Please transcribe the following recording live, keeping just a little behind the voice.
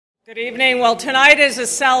Good evening. Well, tonight is a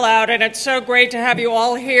sellout, and it's so great to have you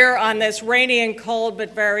all here on this rainy and cold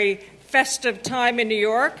but very festive time in New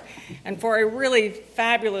York, and for a really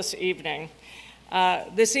fabulous evening.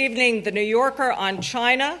 This evening, The New Yorker on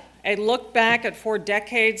China, a look back at 4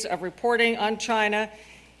 decades of reporting on China,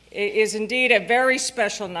 is indeed a very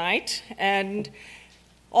special night, and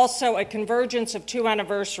also a convergence of 2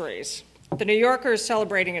 anniversaries. The New Yorker is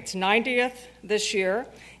celebrating its 90th this year.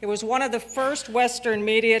 It was one of the first Western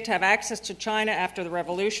media to have access to China after the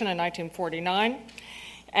revolution in 1949.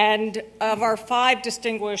 And of our 5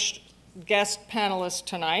 distinguished guest panelists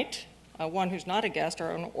tonight, one who's not a guest,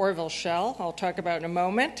 our own Orville Schell, I'll talk about in a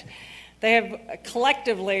moment, they have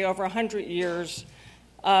collectively over 100 years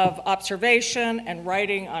of observation and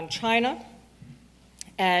writing on China.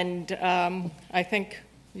 And I think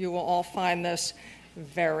you will all find this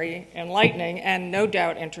very enlightening and no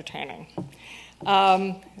doubt entertaining.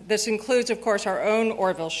 This includes, of course, our own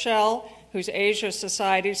Orville Schell, whose Asia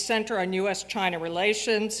Society's Center on U.S.-China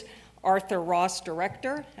Relations, Arthur Ross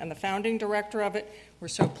Director, and the founding director of it. We're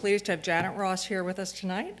so pleased to have Janet Ross here with us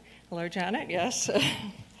tonight. Hello, Janet. Yes.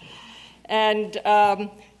 And I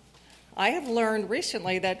have learned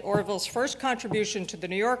recently that Orville's first contribution to The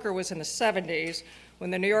New Yorker was in the 70s,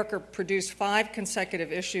 when The New Yorker produced 5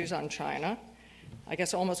 consecutive issues on China. I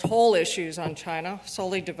guess almost whole issues on China,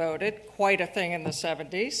 solely devoted, quite a thing in the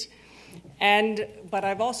 70s. But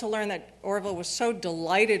I've also learned that Orville was so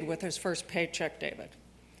delighted with his first paycheck, David,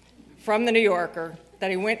 from The New Yorker, that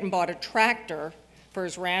he went and bought a tractor for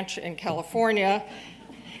his ranch in California.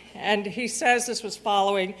 And he says this was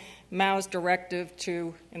following Mao's directive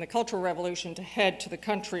in the Cultural Revolution, to head to the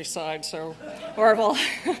countryside. So, Orville,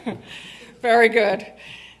 very good.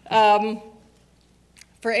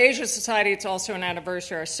 For Asia Society, it's also an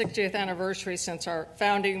anniversary, our 60th anniversary since our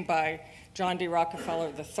founding by John D.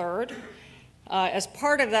 Rockefeller III. As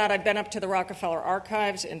part of that, I've been up to the Rockefeller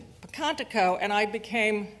Archives in Pocantico, and I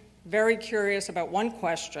became very curious about one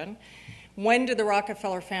question: when did the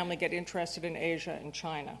Rockefeller family get interested in Asia and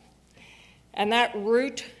China? And that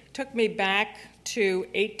route took me back to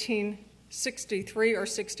 1863 or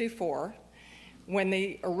 64, when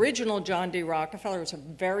the original John D. Rockefeller, was a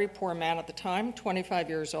very poor man at the time, 25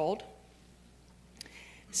 years old,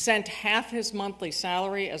 sent half his monthly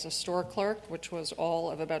salary as a store clerk, which was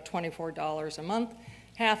all of about $24 a month,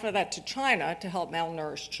 half of that to China to help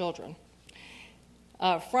malnourished children.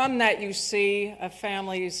 From that, you see a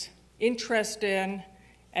family's interest in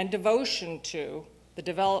and devotion to the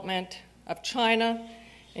development of China,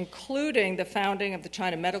 including the founding of the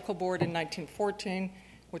China Medical Board in 1914,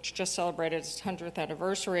 which just celebrated its 100th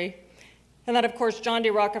anniversary. And then, of course, John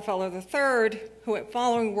D. Rockefeller III, who,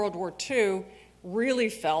 following World War II, really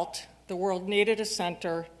felt the world needed a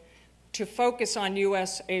center to focus on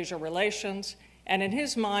U.S.-Asia relations. And in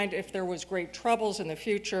his mind, if there was great troubles in the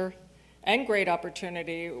future and great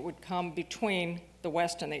opportunity, it would come between the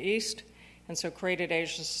West and the East, and so created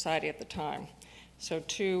Asia Society at the time. So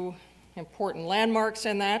 2 important landmarks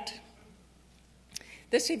in that.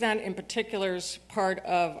 This event in particular is part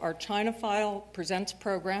of our ChinaFile Presents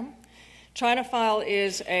program. ChinaFile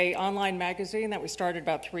is an online magazine that we started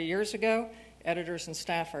about 3 years ago. Editors and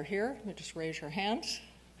staff are here. You just raise your hands.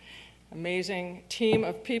 Amazing team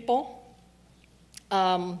of people.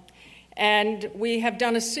 And we have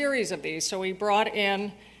done a series of these. So we brought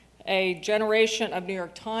in a generation of New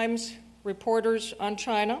York Times reporters on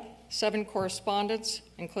China, 7 correspondents,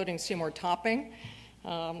 including Seymour Topping,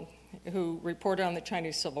 who reported on the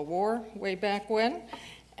Chinese Civil War way back when,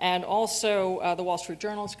 and also the Wall Street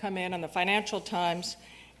Journal's come in, and the Financial Times,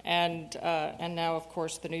 and now, of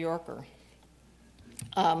course, the New Yorker.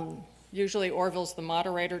 Usually Orville's the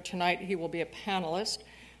moderator. Tonight he will be a panelist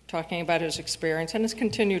talking about his experience and his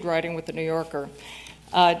continued writing with the New Yorker.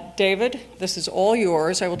 David, this is all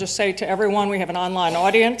yours. I will just say to everyone, we have an online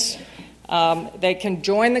audience. They can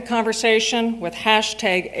join the conversation with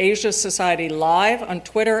hashtag Asia Society Live on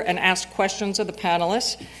Twitter and ask questions of the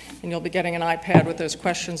panelists. And you'll be getting an iPad with those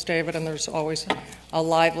questions, David, and there's always a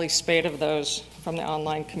lively spate of those from the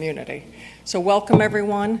online community. So welcome,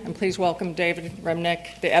 everyone, and please welcome David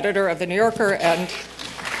Remnick, the editor of The New Yorker, and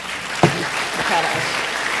the panelists.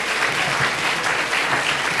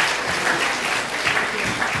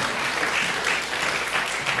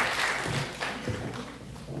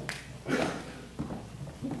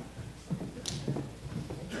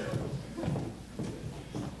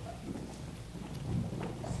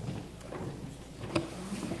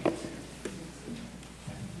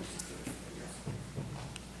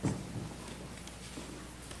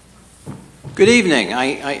 Good evening.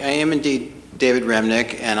 I am indeed David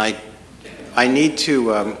Remnick, and I need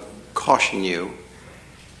to caution you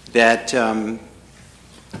that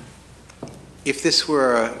if this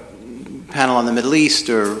were a panel on the Middle East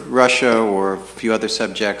or Russia or a few other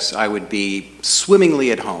subjects, I would be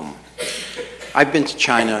swimmingly at home. I've been to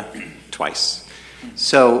China twice.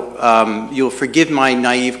 So you'll forgive my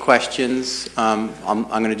naive questions. I'm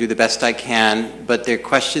going to do the best I can, but they're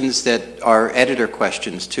questions that are editor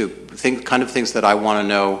questions too, kind of things that I want to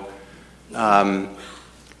know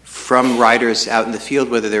from writers out in the field,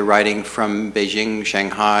 whether they're writing from Beijing,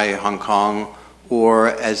 Shanghai, Hong Kong, or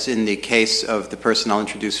as in the case of the person I'll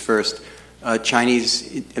introduce first,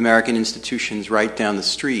 Chinese American institutions right down the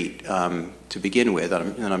street to begin with,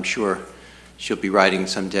 and I'm sure she'll be writing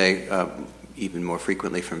someday even more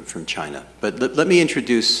frequently from China. But let me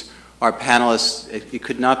introduce our panelists. It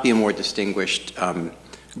could not be a more distinguished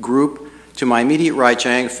group. To my immediate right,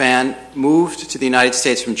 Jiayang Fan moved to the United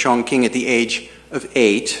States from Chongqing at the age of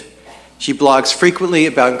 8. She blogs frequently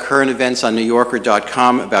about current events on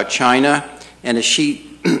NewYorker.com about China, and as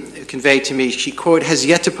she conveyed to me, she, quote, has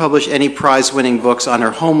yet to publish any prize-winning books on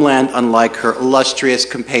her homeland, unlike her illustrious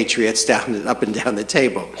compatriots up and down the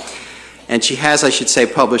table. And she has, I should say,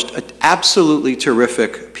 published an absolutely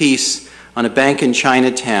terrific piece on a bank in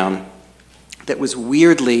Chinatown that was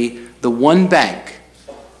weirdly the one bank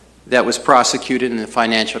that was prosecuted in the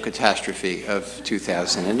financial catastrophe of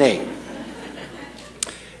 2008.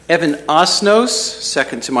 Evan Osnos,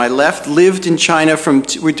 second to my left, lived in China from,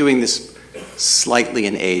 we're doing this slightly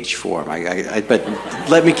in age form, but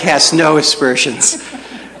let me cast no aspersions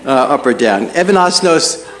up or down. Evan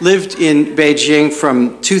Osnos lived in Beijing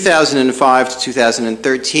from 2005 to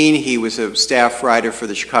 2013. He was a staff writer for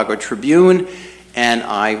the Chicago Tribune, and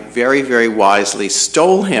I very, very wisely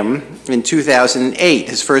stole him in 2008.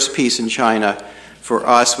 His first piece in China for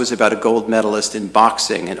us was about a gold medalist in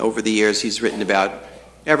boxing, and over the years he's written about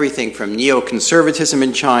everything from neoconservatism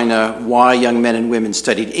in China, why young men and women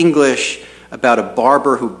studied English, about a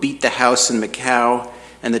barber who beat the house in Macau,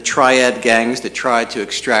 and the triad gangs that tried to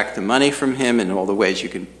extract the money from him in all the ways you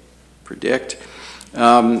can predict,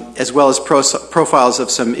 as well as profiles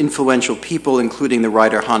of some influential people, including the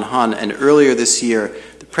writer Han Han, and earlier this year,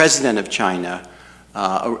 the president of China,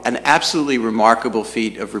 an absolutely remarkable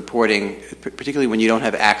feat of reporting, particularly when you don't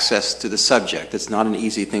have access to the subject. It's not an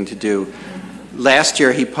easy thing to do. Last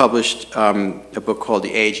year, he published a book called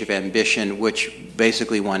The Age of Ambition, which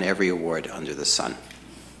basically won every award under the sun.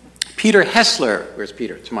 Peter Hessler, where's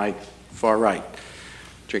Peter? To my far right,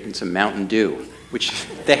 drinking some Mountain Dew, which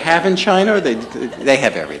they have in China, or they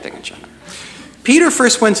have everything in China. Peter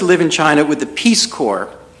first went to live in China with the Peace Corps,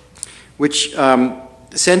 which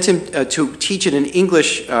sent him to teach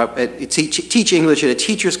English at a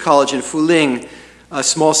teacher's college in Fuling, a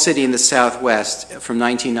small city in the southwest, from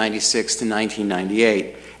 1996 to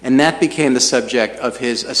 1998. And that became the subject of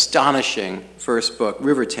his astonishing first book,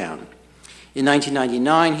 Rivertown. In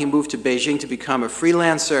 1999, he moved to Beijing to become a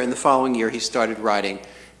freelancer, and the following year he started writing,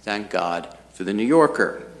 thank God, for The New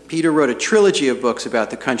Yorker. Peter wrote a trilogy of books about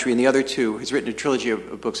the country, and the other two, he's written a trilogy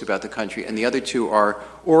of books about the country, and the other two are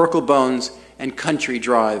Oracle Bones and Country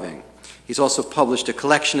Driving. He's also published a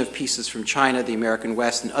collection of pieces from China, the American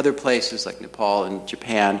West, and other places like Nepal and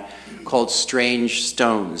Japan called Strange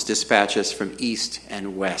Stones, Dispatches from East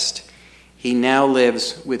and West. He now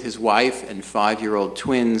lives with his wife and 5-year-old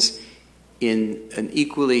twins in an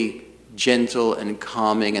equally gentle and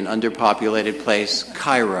calming and underpopulated place,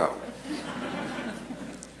 Cairo.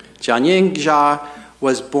 Jianying Zha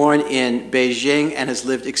was born in Beijing and has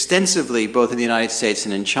lived extensively both in the United States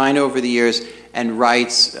and in China over the years, and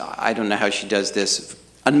writes, I don't know how she does this,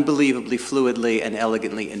 unbelievably fluidly and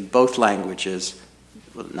elegantly in both languages.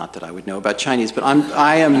 Well, not that I would know about Chinese, but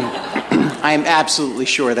I am absolutely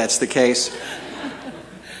sure that's the case.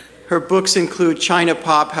 Her books include China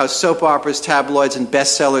Pop, How Soap Operas, Tabloids, and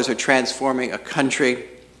Bestsellers Are Transforming a Country,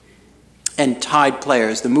 and Tide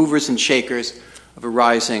Players, the movers and shakers of a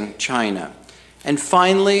rising China. And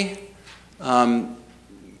finally,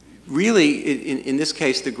 really, in this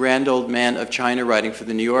case, the grand old man of China writing for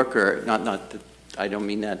The New Yorker, I don't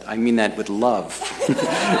mean that, I mean that with love.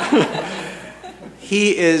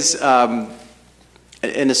 He is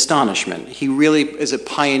an astonishment. He really is a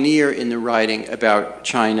pioneer in the writing about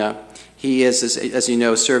China. He is, as you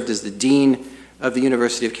know, served as the dean of the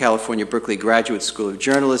University of California, Berkeley Graduate School of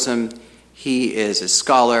Journalism. He is a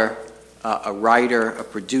scholar, a writer, a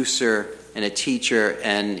producer, and a teacher,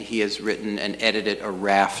 and he has written and edited a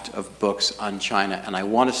raft of books on China. And I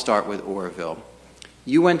want to start with Orville.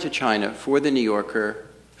 You went to China for The New Yorker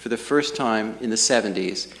for the first time in the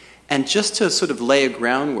 70s, and just to sort of lay a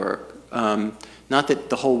groundwork, not that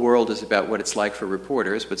the whole world is about what it's like for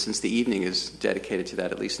reporters, but since the evening is dedicated to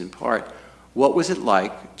that, at least in part, What was it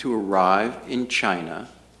like to arrive in China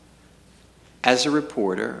as a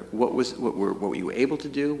reporter? What were you able to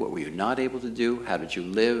do? What were you not able to do? How did you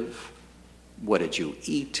live? What did you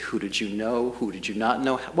eat? Who did you know? Who did you not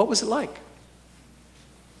know? What was it like?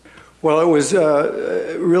 Well, it was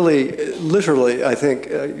really, literally, I think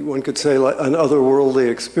one could say, like an otherworldly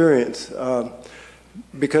experience.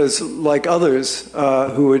 Because like others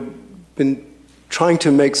who had been trying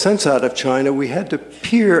to make sense out of China, we had to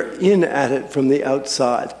peer in at it from the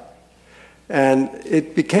outside. And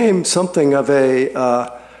it became something of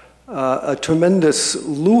a tremendous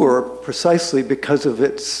lure precisely because of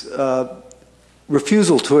its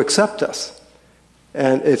refusal to accept us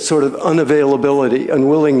and its sort of unavailability,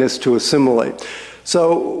 unwillingness to assimilate.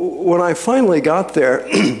 So when I finally got there,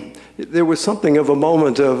 there was something of a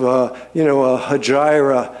moment of, a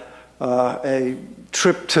hijra, a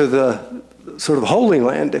trip to the sort of Holy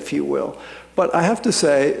Land, if you will. But I have to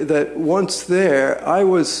say that once there, I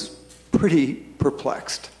was pretty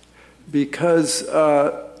perplexed because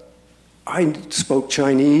I spoke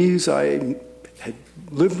Chinese, I had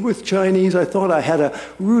lived with Chinese, I thought I had a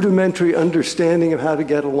rudimentary understanding of how to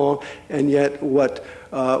get along, and yet what,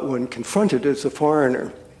 when confronted as a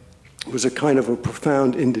foreigner, was a kind of a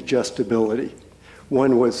profound indigestibility.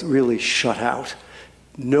 One was really shut out.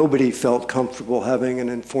 Nobody felt comfortable having an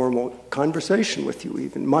informal conversation with you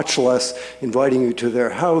even, much less inviting you to their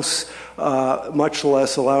house, much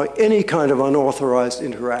less allowing any kind of unauthorized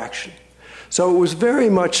interaction. So it was very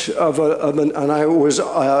much and I was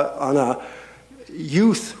on a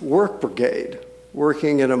youth work brigade,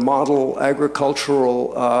 working in a model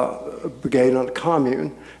agricultural brigade on a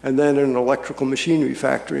commune, and then in an electrical machinery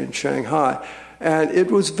factory in Shanghai. And it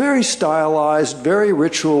was very stylized, very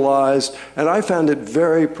ritualized, and I found it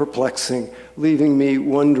very perplexing, leaving me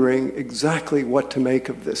wondering exactly what to make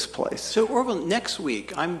of this place. So, Orville, next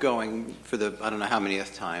week I'm going for the, I don't know how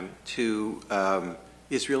manyth time, to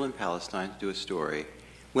Israel and Palestine to do a story.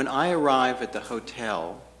 When I arrive at the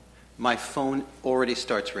hotel, my phone already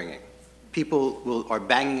starts ringing. People are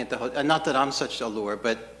banging at the hotel. Not that I'm such a lure,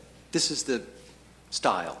 but this is the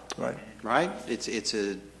style. Right? It's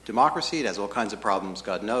a democracy. It has all kinds of problems,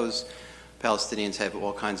 God knows. Palestinians have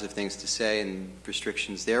all kinds of things to say and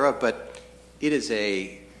restrictions thereof, but it's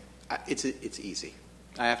easy.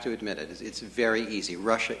 I have to admit it. It's very easy.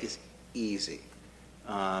 Russia is easy.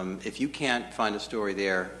 If you can't find a story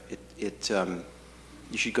there, you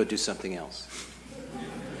should go do something else.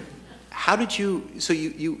 How did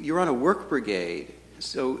you're on a work brigade.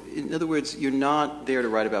 So, in other words, you're not there to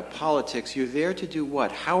write about politics. You're there to do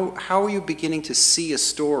what? How are you beginning to see a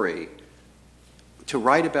story, to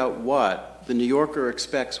write about what? The New Yorker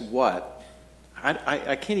expects what?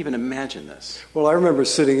 I can't even imagine this. Well, I remember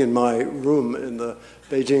sitting in my room in the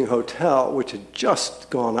Beijing hotel, which had just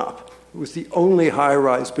gone up. It was the only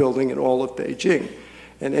high-rise building in all of Beijing.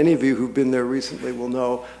 And any of you who've been there recently will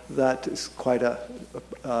know that is quite a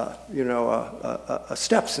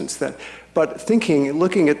step since then. But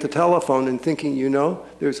looking at the telephone and thinking,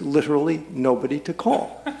 there's literally nobody to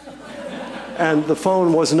call. And the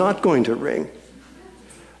phone was not going to ring.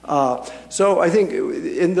 So I think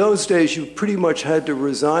in those days you pretty much had to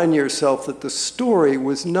resign yourself that the story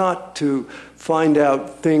was not to find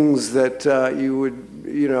out things that you would,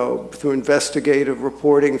 through investigative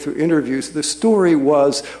reporting, through interviews. The story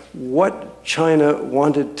was what China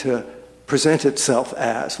wanted to present itself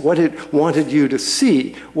as, what it wanted you to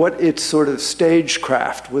see, what its sort of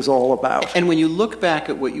stagecraft was all about. And when you look back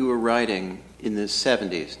at what you were writing in the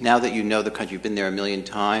 70s, now that you know the country, you've been there a million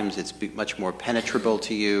times, it's much more penetrable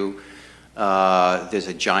to you. There's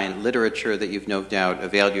a giant literature that you've no doubt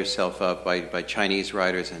availed yourself of by Chinese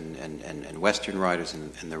writers and Western writers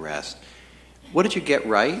and the rest. What did you get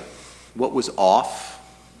right? What was off?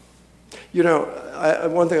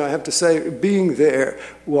 One thing I have to say, being there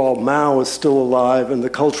while Mao was still alive and the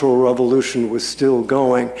Cultural Revolution was still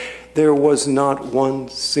going, there was not one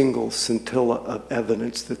single scintilla of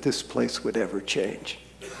evidence that this place would ever change.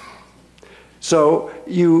 So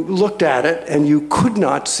you looked at it and you could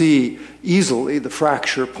not see easily the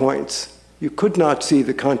fracture points. You could not see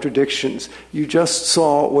the contradictions. You just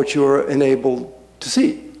saw what you were enabled to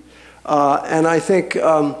see. And I think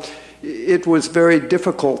it was very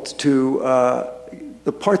difficult to,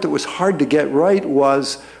 the part that was hard to get right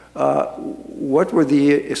was what were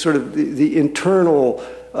the sort of the internal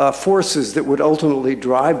forces that would ultimately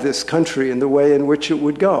drive this country in the way in which it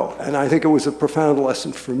would go. And I think it was a profound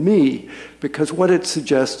lesson for me, because what it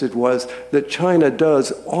suggested was that China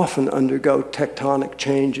does often undergo tectonic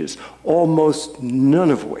changes, almost none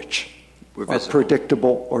of which are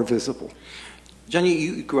predictable or visible. Jianying,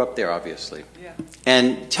 you grew up there, obviously. Yeah.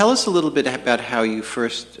 And tell us a little bit about how you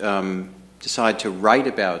first decided to write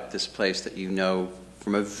about this place that you know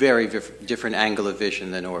from a very different angle of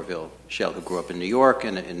vision than Orville Schell, who grew up in New York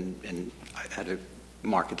and had a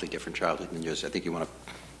markedly different childhood than yours. I think you want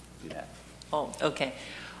to do that. Oh, okay.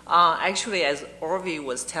 Actually, as Orville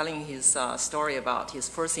was telling his story about his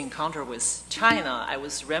first encounter with China, I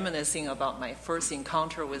was reminiscing about my first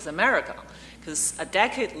encounter with America. Because a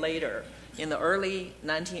decade later, in the early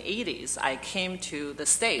 1980s, I came to the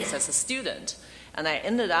States as a student, and I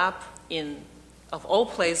ended up in, of all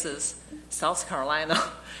places, South Carolina,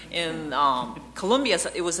 in Columbia.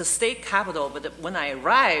 It was a state capital, but when I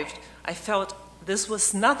arrived, I felt this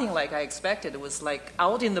was nothing like I expected. It was like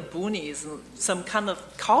out in the boonies, some kind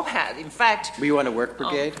of cow pad. In fact, were you on a work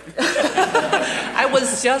brigade? I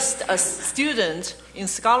was just a student in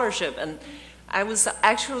scholarship, and I was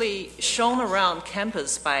actually shown around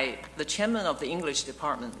campus by the chairman of the English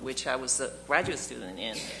department, which I was a graduate student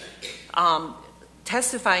in,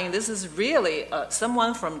 testifying this is really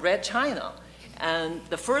someone from Red China. And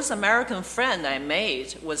the first American friend I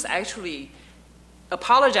made was actually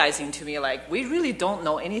apologizing to me, like, we really don't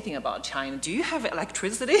know anything about China. Do you have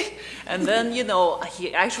electricity? And then, you know,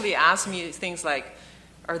 he actually asked me things like,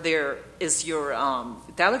 is your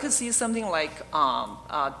delicacy something like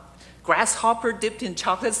grasshopper dipped in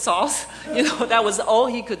chocolate sauce? You know, that was all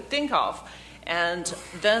he could think of. And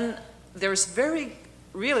then there's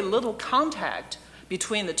really little contact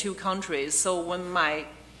between the two countries. So when my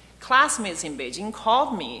classmates in Beijing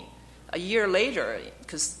called me a year later,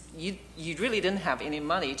 because you really didn't have any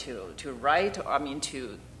money to write,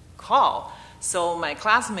 to call. So my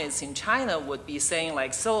classmates in China would be saying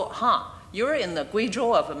like, so, you're in the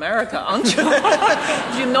Guizhou of America, aren't you?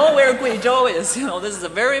 You know where Guizhou is. You know, this is a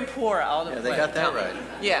very poor out of place. Yeah, they got that right.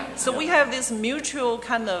 Yeah, so we have this mutual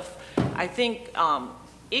kind of, I think,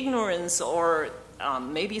 ignorance or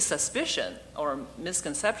maybe suspicion or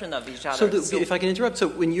misconception of each other. So if I can interrupt, so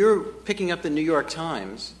when you're picking up the New York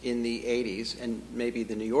Times in the 80s and maybe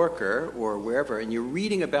the New Yorker or wherever, and you're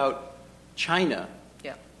reading about China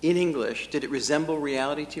in English, did it resemble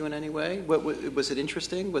reality to you in any way? Was it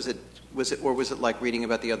interesting? Was it like reading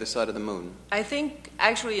about the other side of the moon? I think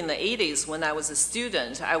actually in the 80s when I was a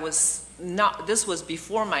student, I was not, this was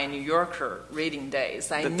before my New Yorker reading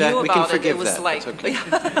days. I knew about it. It was like, okay.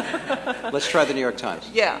 Let's try the New York Times.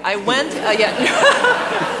 Yeah, I went,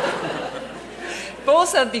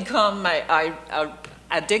 both have become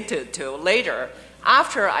addicted to later.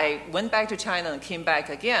 After I went back to China and came back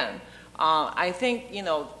again, I think, you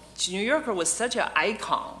know, New Yorker was such an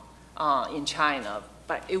icon in China,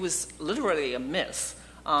 but it was literally a myth.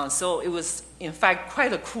 So it was, in fact,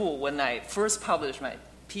 quite cool when I first published my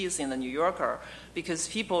piece in the New Yorker, because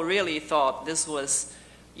people really thought this was,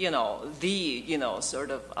 you know, the, you know,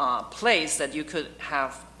 sort of place that you could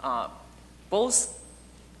have both,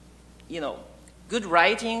 you know, good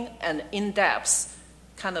writing and in-depth,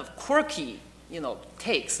 kind of quirky, you know,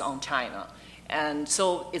 takes on China. And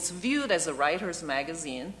so it's viewed as a writer's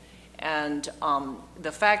magazine. And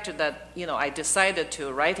the fact that, you know, I decided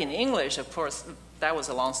to write in English, of course, that was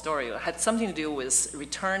a long story. It had something to do with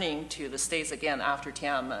returning to the States again after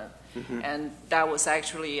Tiananmen. Mm-hmm. And that was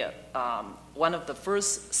actually one of the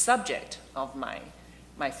first subject of my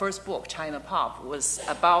first book, China Pop, was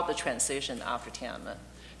about the transition after Tiananmen.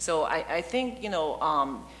 So I think, you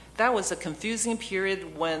know, that was a confusing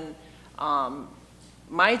period when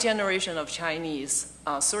my generation of Chinese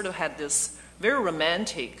sort of had this very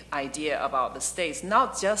romantic idea about the States,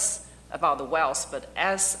 not just about the wealth, but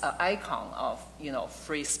as an icon of, you know,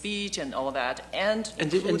 free speech and all that. And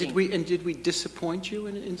did we disappoint you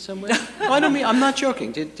in some way? No, I don't mean, I'm not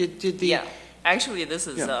joking. Did the... Yeah, actually this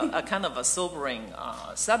is a kind of a sobering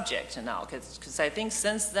subject now, because I think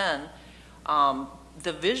since then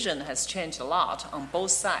the vision has changed a lot on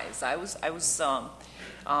both sides. I was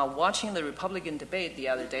watching the Republican debate the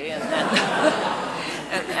other day, and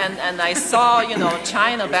I saw, you know,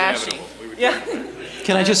 China bashing. Yeah.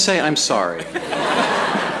 Can I just say I'm sorry?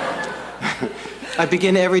 I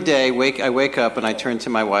begin every day. I wake up and I turn to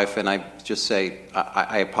my wife and I just say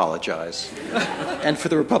I apologize. And for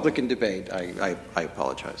the Republican debate, I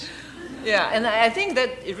apologize. Yeah, and I think that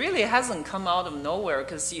it really hasn't come out of nowhere,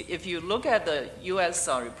 because if you look at the U.S.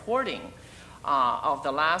 reporting of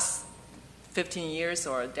the last 15 years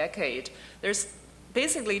or a decade, there's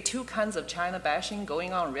basically two kinds of China bashing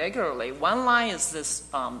going on regularly. One line is this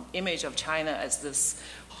image of China as this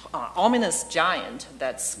ominous giant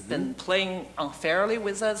that's been playing unfairly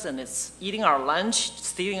with us, and it's eating our lunch,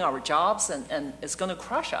 stealing our jobs, and it's going to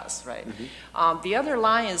crush us, right? The other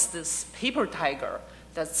line is this paper tiger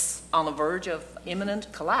that's on the verge of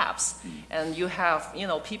imminent collapse. And you have,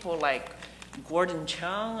 people like Gordon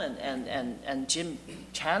Chang and Jim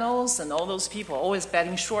Chanos and all those people always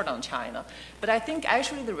betting short on China. But I think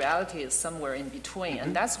actually the reality is somewhere in between,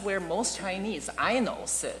 and that's where most Chinese I know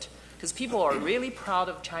sit, because people are really proud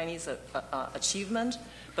of Chinese achievement,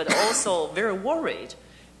 but also very worried.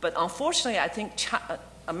 But unfortunately, I think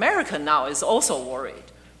America now is also worried.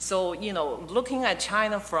 So, looking at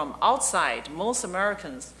China from outside, most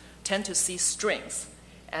Americans tend to see strength,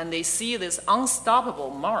 and they see this unstoppable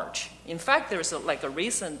march. In fact, there's a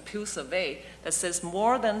recent Pew survey that says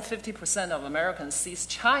more than 50% of Americans sees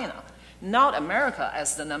China, not America,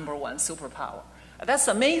 as the #1 superpower. That's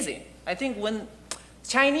amazing. I think when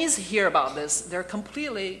Chinese hear about this, they're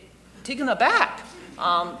completely taken aback.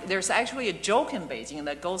 There's actually a joke in Beijing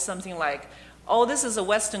that goes something like, oh, this is a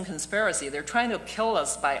Western conspiracy. They're trying to kill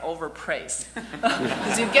us by overpraise.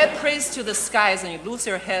 Because you get praise to the skies and you lose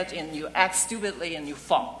your head and you act stupidly and you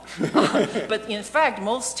fall. But in fact,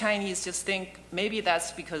 most Chinese just think maybe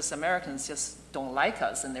that's because Americans just don't like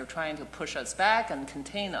us and they're trying to push us back and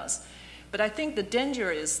contain us. But I think the danger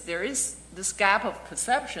is there is this gap of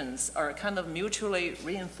perceptions are kind of mutually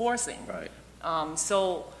reinforcing. Right.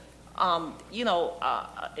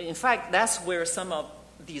 In fact, that's where some of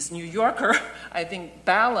these New Yorker, I think,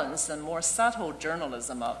 balanced and more subtle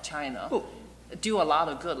journalism of China do a lot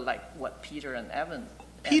of good, like what Peter and Evan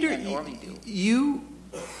and Orville do. You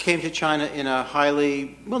came to China in a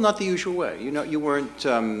highly, well, not the usual way. You weren't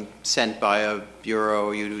sent by a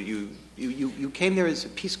bureau. You came there as a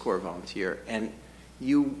Peace Corps volunteer, and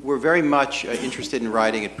you were very much interested in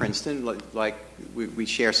writing at Princeton. Like we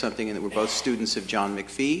share something in that we're both students of John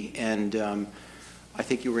McPhee, and I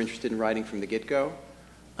think you were interested in writing from the get-go.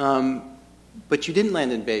 But you didn't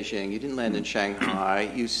land in Beijing. You didn't land in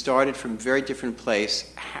Shanghai. You started from a very different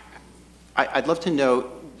place. I'd love to know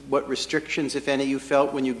what restrictions, if any, you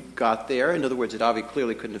felt when you got there. In other words, it obviously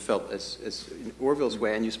clearly couldn't have felt as in Orville's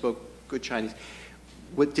way, and you spoke good Chinese.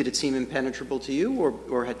 Did it seem impenetrable to you,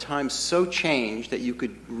 or had times so changed that you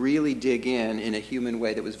could really dig in a human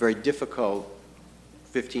way that was very difficult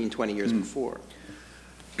 15, 20 years before?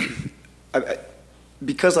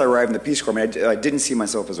 Because I arrived in the Peace Corps, I didn't see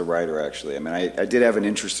myself as a writer, actually. I did have an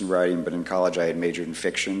interest in writing, but in college I had majored in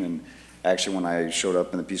fiction, and actually when I showed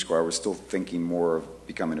up in the Peace Corps, I was still thinking more of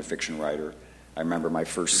becoming a fiction writer. I remember my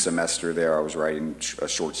first semester there, I was writing a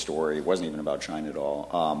short story. It wasn't even about China at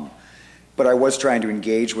all. But I was trying to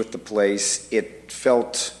engage with the place. It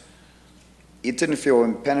didn't feel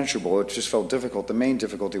impenetrable. It just felt difficult. The main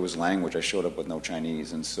difficulty was language. I showed up with no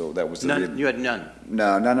Chinese, and so that was the You had none?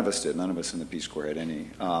 No, none of us did. None of us in the Peace Corps had any.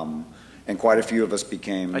 And quite a few of us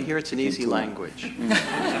became... I hear it's an easy language.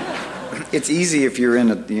 It's easy if you're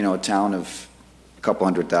in a town of a couple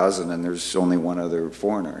 100,000 and there's only one other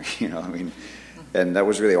foreigner, and that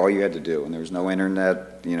was really all you had to do. And there was no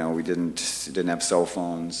internet, we didn't have cell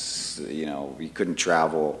phones, we couldn't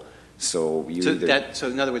travel. So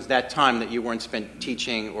in other words, that time that you weren't spent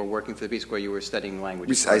teaching or working for the Peace Corps, you were studying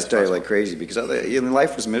language. I studied like crazy because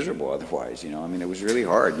life was miserable otherwise. It was really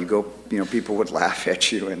hard. You go, people would laugh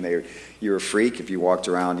at you, and you're a freak if you walked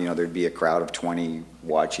around. There'd be a crowd of 20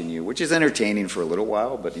 watching you, which is entertaining for a little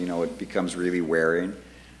while, but it becomes really wearing.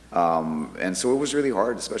 And so it was really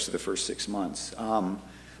hard, especially the first 6 months. But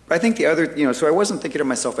I think the other, so I wasn't thinking of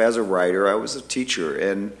myself as a writer. I was a teacher,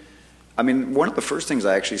 and one of the first things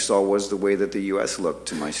I actually saw was the way that the U.S. looked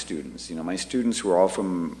to my students. My students were all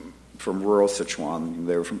from rural Sichuan.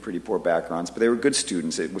 They were from pretty poor backgrounds, but they were good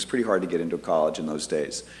students. It was pretty hard to get into college in those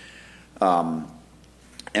days.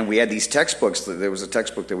 And we had these textbooks. There was a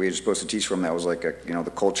textbook that we were supposed to teach from that was like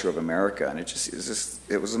the culture of America, and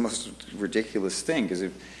it was the most ridiculous thing because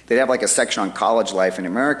they'd have like a section on college life in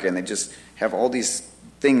America, and they just have all these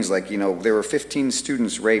things like there were 15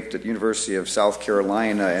 students raped at the University of South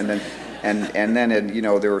Carolina, and then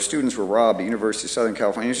there were students were robbed at the University of Southern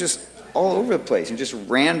California. It was just all over the place, and just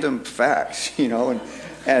random facts, and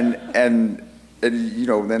then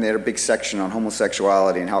they had a big section on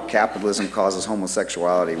homosexuality and how capitalism causes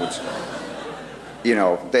homosexuality, which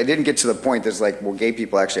they didn't get to the point that's like, well, gay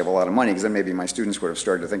people actually have a lot of money, because then maybe my students would have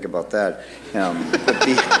started to think about that.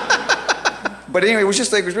 But anyway, it was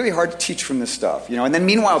just like, it was really hard to teach from this stuff, And then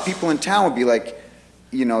meanwhile, people in town would be like,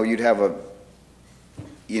 you'd have a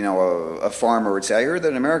farmer would say, I heard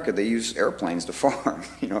that in America they use airplanes to farm,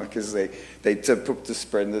 because they to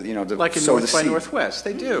spread the like in North by Northwest,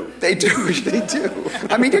 they do. They do.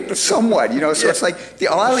 Somewhat, So it's like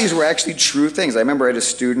a lot of these were actually true things. I remember I had a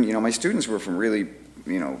student, my students were from really,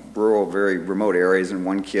 rural, very remote areas, and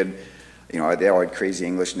one kid, they all had crazy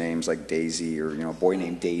English names like Daisy, or a boy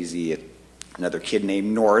named Daisy. another kid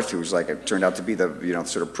named North, who's like, it turned out to be the,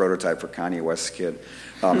 sort of prototype for Kanye West's kid.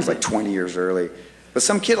 It's like 20 years early. But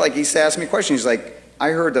some kid, like, he used to ask me a question. He's like, I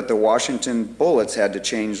heard that the Washington Bullets had to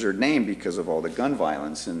change their name because of all the gun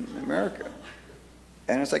violence in America.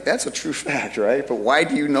 And it's like, that's a true fact, right? But why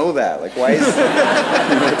do you know that? Like, why is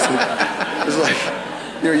it's like,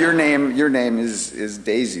 your name is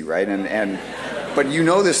Daisy, right? But you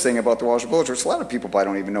know this thing about the Washington Bullets, which a lot of people probably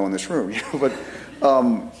don't even know in this room, But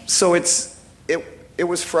so it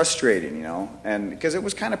was frustrating, and because it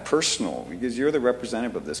was kind of personal, because you're the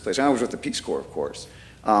representative of this place. And I was with the Peace Corps, of course,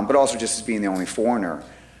 but also just as being the only foreigner.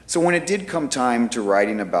 So when it did come time to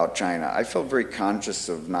writing about China, I felt very conscious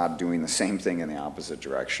of not doing the same thing in the opposite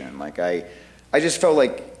direction. Like I just felt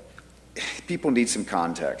like people need some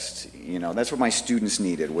context. That's what my students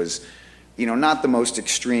needed was, not the most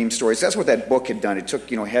extreme stories. That's what that book had done. It took,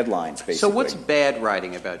 headlines, basically. So what's bad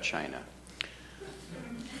writing about China?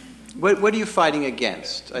 What are you fighting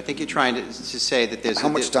against? I think you're trying to say that there's... How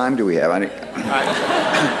much time do we have?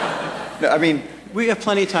 No, I mean... We have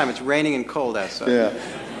plenty of time. It's raining and cold outside. Yeah.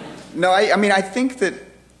 No, I think that,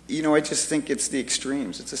 I just think it's the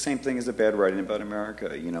extremes. It's the same thing as the bad writing about America.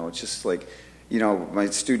 It's just like, my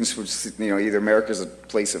students would, either America's a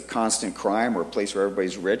place of constant crime or a place where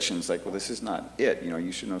everybody's rich, and it's like, well, this is not it.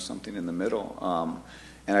 You should know something in the middle.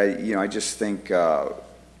 And I just think...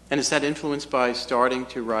 And is that influenced by starting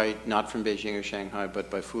to write not from Beijing or Shanghai,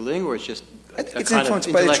 but by Fuling, or it's just I think it's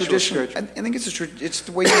influenced by the tradition. I think it's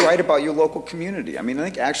the way you write about your local community. I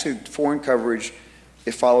think actually foreign coverage,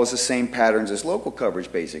 it follows the same patterns as local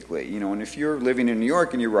coverage, basically. And if you're living in New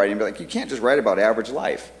York and you're writing, you can't just write about average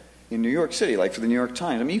life in New York City, like for the New York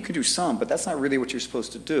Times. You can do some, but that's not really what you're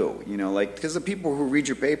supposed to do. Because the people who read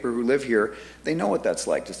your paper, who live here, they know what that's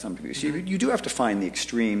like to some people. So you do have to find the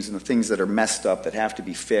extremes and the things that are messed up that have to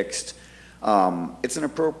be fixed. It's an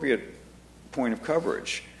appropriate point of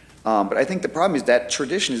coverage. But I think the problem is that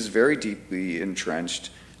tradition is very deeply entrenched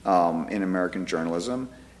in American journalism.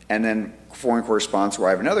 And then foreign correspondents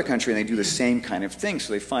arrive in another country and they do the same kind of thing.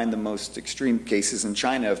 So they find the most extreme cases in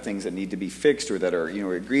China of things that need to be fixed or that are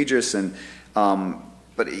egregious. And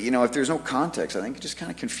but if there's no context, I think it just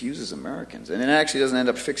kind of confuses Americans, and it actually doesn't end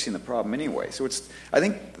up fixing the problem anyway. So I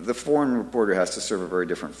think the foreign reporter has to serve a very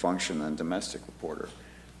different function than domestic reporter.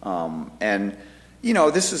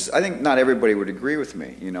 This is, I think not everybody would agree with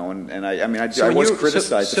me. I was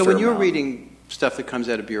criticized. So when you're reading stuff that comes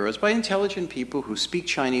out of bureaus by intelligent people who speak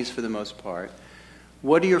Chinese for the most part,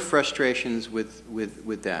 what are your frustrations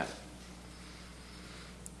with that?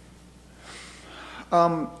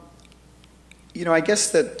 I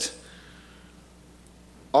guess that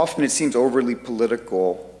often it seems overly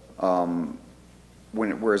political,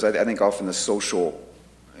 whereas I think often the social,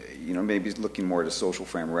 maybe looking more at a social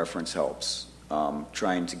frame of reference helps,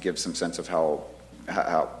 trying to give some sense of how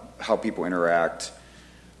people interact.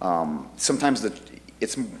 Sometimes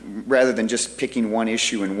it's rather than just picking one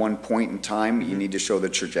issue in one point in time, you need to show the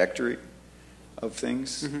trajectory of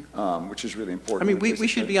things, which is really important. We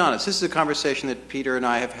should be honest. This is a conversation that Peter and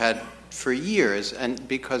I have had for years, and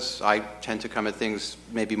because I tend to come at things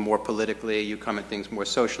maybe more politically, you come at things more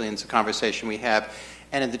socially, and it's a conversation we have.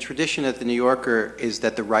 And in the tradition at the New Yorker is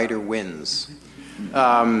that the writer wins.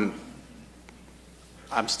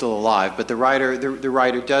 I'm still alive, but the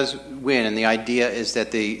writer does win, and the idea is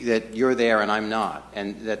that you're there and I'm not,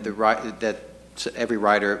 and that every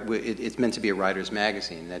writer, it's meant to be a writer's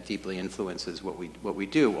magazine that deeply influences what we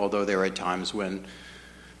do. Although there are times when,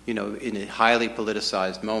 in a highly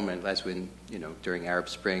politicized moment, as when during Arab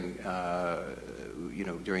Spring,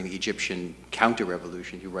 during the Egyptian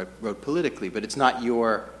counter-revolution, you wrote politically, but it's not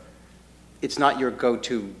your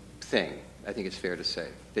go-to thing. I think it's fair to say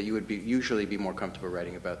that you would usually be more comfortable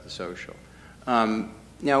writing about the social.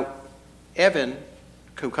 Now, Evan,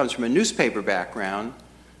 who comes from a newspaper background,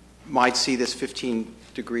 might see this 15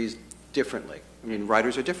 degrees differently.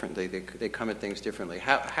 Writers are different. They come at things differently.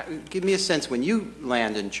 Give me a sense when you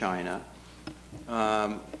land in China,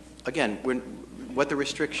 again, what the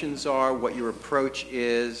restrictions are, what your approach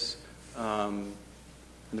is, and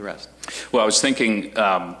the rest. Well, I was thinking,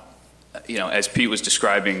 as Pete was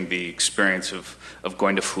describing the experience of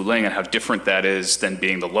going to Fuling and how different that is than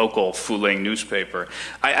being the local Fuling newspaper,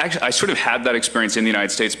 I sort of had that experience in the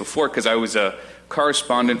United States before because I was a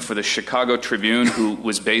correspondent for the Chicago Tribune who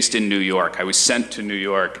was based in New York. I was sent to New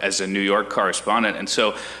York as a New York correspondent, and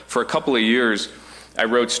so for a couple of years I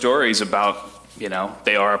wrote stories about,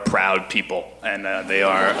 they are a proud people, and they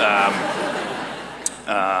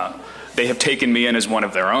have taken me in as one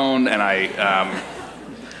of their own, and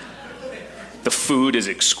the food is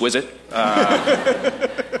exquisite.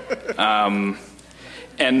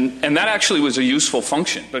 And that actually was a useful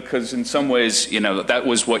function, because in some ways, that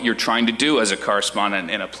was what you're trying to do as a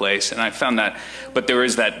correspondent in a place. And I found that, but there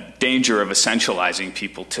is that danger of essentializing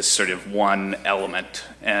people to sort of one element.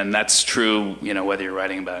 And that's true, whether you're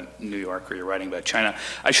writing about New York or you're writing about China.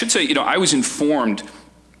 I should say, I was informed,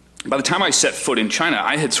 by the time I set foot in China,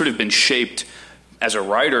 I had sort of been shaped as a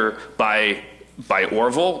writer by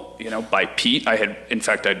Orville, by Pete.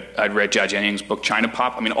 I'd read Zha Jianying's book, China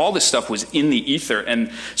Pop. I mean, all this stuff was in the ether.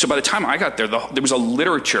 And so by the time I got there, there was a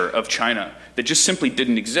literature of China that just simply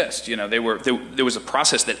didn't exist. There was a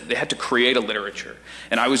process that they had to create a literature.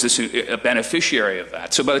 And I was a beneficiary of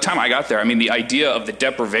that. So by the time I got there, I mean, the idea of the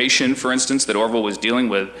deprivation, for instance, that Orville was dealing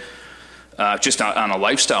with, just on a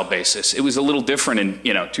lifestyle basis, it was a little different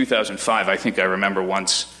in, 2005. I think I remember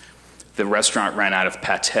once, the restaurant ran out of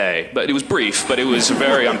pate, but it was brief, but it was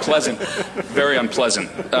very unpleasant, very unpleasant.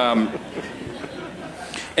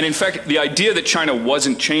 And in fact, the idea that China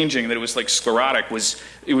wasn't changing, that it was like sclerotic,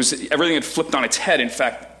 everything had flipped on its head. In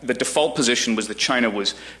fact, the default position was that China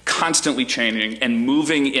was constantly changing and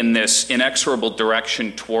moving in this inexorable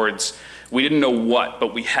direction towards, we didn't know what,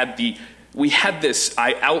 but we had this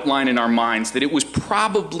outline in our minds that it was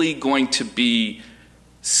probably going to be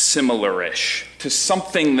similar-ish to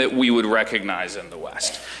something that we would recognize in the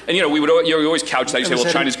West. And you always couch that. You say, well,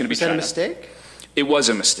 China's going to be China. Was that a mistake? It was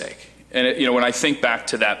a mistake. And when I think back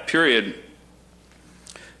to that period,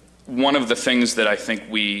 one of the things that I think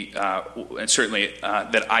and certainly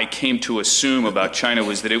that I came to assume about China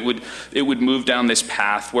was that it would move down this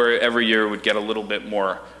path where every year it would get a little bit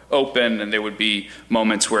more open, and there would be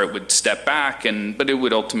moments where it would step back, but it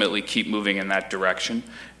would ultimately keep moving in that direction.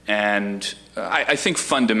 And I think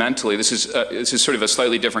fundamentally, this is sort of a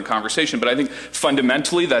slightly different conversation, but I think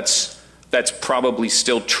fundamentally that's probably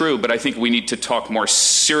still true. But I think we need to talk more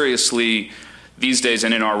seriously these days,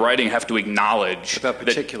 and in our writing have to acknowledge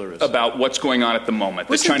about what's going on at the moment,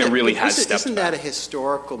 that China really has stepped back. Isn't that a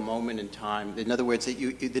historical moment in time? In other words, that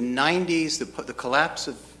the 90s, the collapse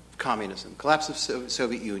of communism, collapse of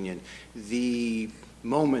Soviet Union, the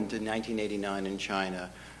moment in 1989 in China,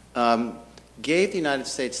 gave the United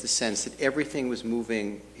States the sense that everything was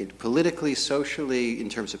moving politically, socially, in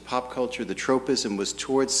terms of pop culture. The tropism was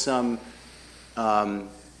towards some,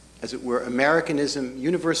 as it were, Americanism,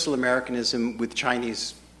 universal Americanism with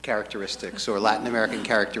Chinese characteristics or Latin American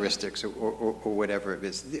characteristics or whatever it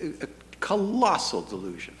is. A colossal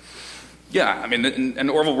delusion. Yeah, I mean,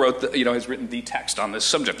 and Orville wrote, has written the text on this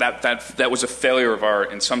subject. That was a failure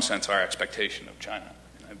of in some sense, our expectation of China.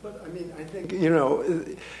 But I mean, I think,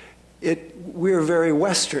 we're very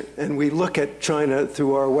Western, and we look at China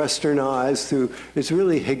through our Western eyes, it's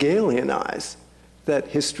really Hegelian eyes, that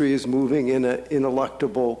history is moving in an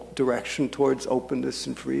ineluctable direction towards openness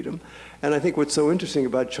and freedom. And I think what's so interesting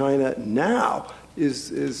about China now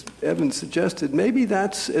is Evan suggested, maybe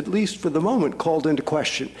that's, at least for the moment, called into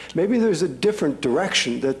question. Maybe there's a different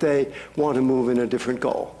direction that they want to move in, a different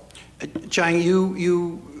goal. Jiayang,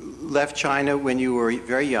 you left China when you were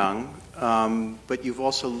very young. But you've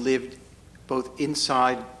also lived both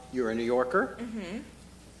inside, you're a New Yorker,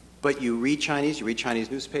 but you read Chinese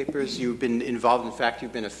newspapers, you've been involved, in fact,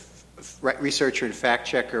 you've been a researcher and fact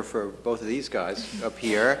checker for both of these guys up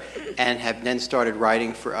here, and have then started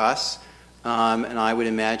writing for us. And I would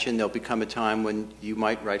imagine there'll become a time when you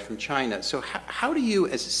might write from China. So how do you,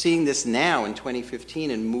 as seeing this now in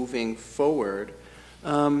 2015 and moving forward,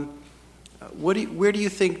 where do you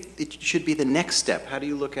think it should be the next step? How do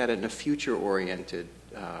you look at it in a future-oriented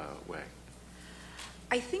way?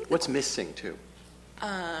 I think what's missing too?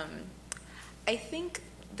 I think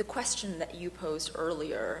the question that you posed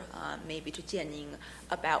earlier, maybe to Jianying,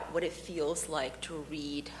 about what it feels like to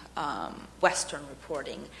read Western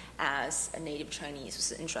reporting as a native Chinese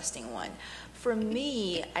was an interesting one. For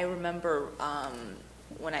me, I remember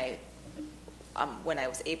when I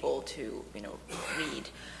was able to, read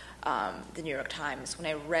the New York Times, when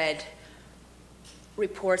I read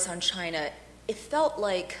reports on China, it felt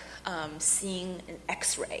like seeing an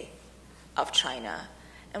X-ray of China.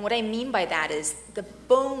 And what I mean by that is the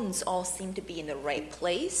bones all seem to be in the right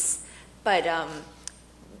place, but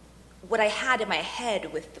what I had in my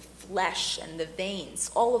head with the flesh and the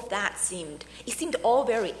veins, all of that seemed all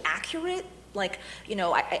very accurate. Like,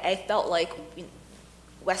 I felt like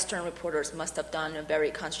Western reporters must have done a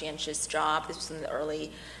very conscientious job. This was in the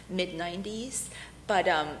early, mid-90s. But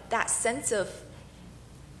that sense of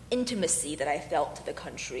intimacy that I felt to the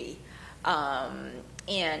country,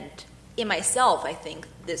 and in myself, I think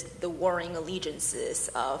the warring allegiances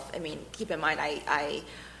of, keep in mind, I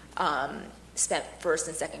spent first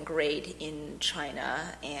and second grade in China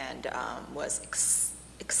and was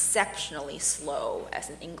exceptionally slow as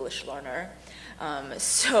an English learner.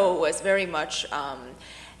 So was very much,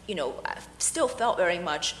 you know, I still felt very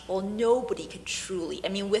much, well, nobody can truly, I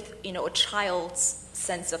mean, with, you know, a child's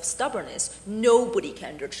sense of stubbornness, nobody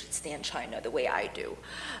can understand China the way I do.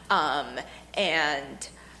 And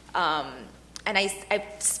I've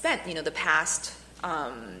spent, you know, the past,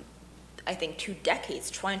 I think 2 decades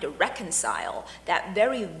trying to reconcile that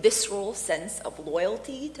very visceral sense of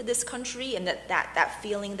loyalty to this country and that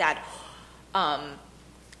feeling that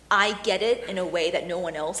I get it in a way that no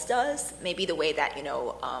one else does, maybe the way that, you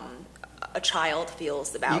know, a child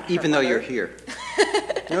feels about her even though mother. you're here.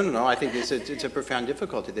 No, I think it's a profound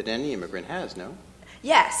difficulty that any immigrant has, no?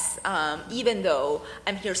 Yes, even though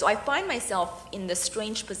I'm here. So I find myself in the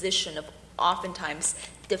strange position of oftentimes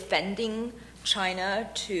defending China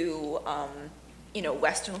to, you know,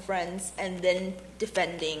 Western friends, and then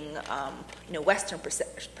defending, you know, Western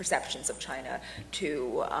perceptions of China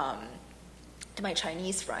to my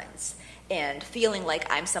Chinese friends, and feeling like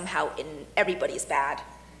I'm somehow in everybody's bad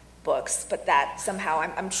books, but that somehow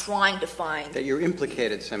I'm trying to find... That you're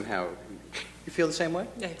implicated somehow. You feel the same way?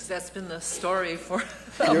 Yeah, because that's been the story for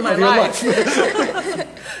Your my life.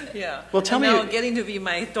 Yeah. Well, tell me... Now getting to be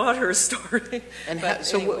my daughter's story. And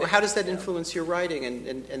Anyway, how does that influence your writing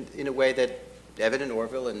and in a way that Evan and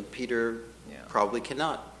Orville and Peter probably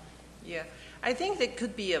cannot? Yeah. I think there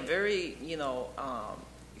could be a very, you know,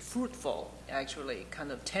 fruitful, actually,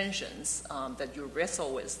 kind of tensions that you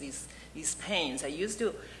wrestle with, these pains. I used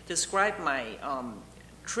to describe my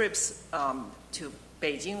trips to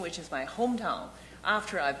Beijing, which is my hometown,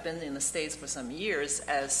 after I've been in the States for some years,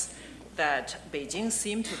 as that Beijing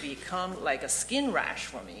seemed to become like a skin rash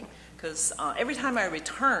for me. Because every time I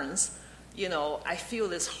returns, you know, I feel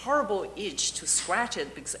this horrible itch to scratch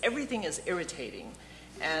it because everything is irritating.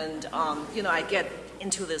 And, you know, I get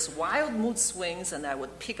into this wild mood swings, and I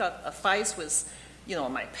would pick up a fight with, you know,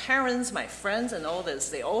 my parents, my friends, and all this.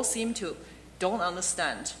 They all seem to don't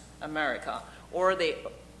understand America,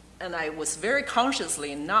 and I was very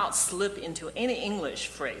consciously not slip into any English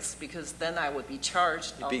phrase, because then I would be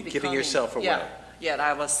charged of becoming, giving yourself away. Yeah,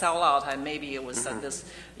 I was sell out, and maybe it was this,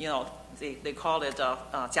 you know, they call it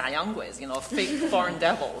Jiayang Fan, you know, fake foreign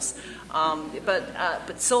devils.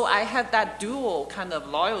 But so I had that dual kind of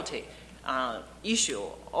loyalty issue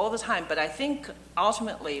all the time. But I think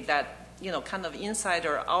ultimately that, you know, kind of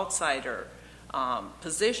insider-outsider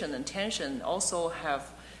position and tension also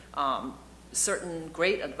have certain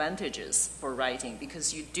great advantages for writing,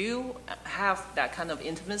 because you do have that kind of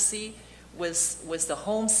intimacy with the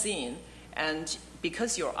home scene, and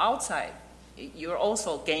because you're outside, you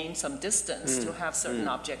also gain some distance to have certain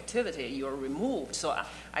objectivity. You're removed. So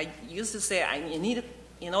I used to say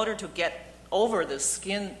in order to get over the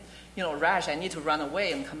skin, you know, rash, I need to run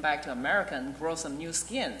away and come back to America and grow some new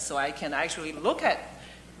skin, so I can actually look at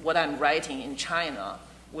what I'm writing in China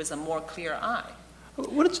with a more clear eye.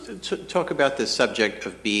 Let's talk about the subject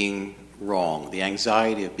of being wrong, the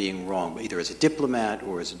anxiety of being wrong, either as a diplomat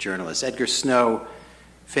or as a journalist. Edgar Snow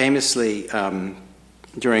famously,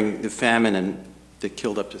 during the famine that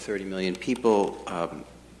killed up to 30 million people,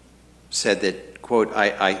 said that, quote,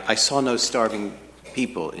 I saw no starving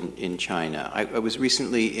people in China. I was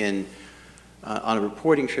recently on a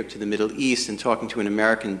reporting trip to the Middle East and talking to an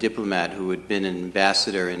American diplomat who had been an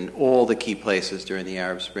ambassador in all the key places during the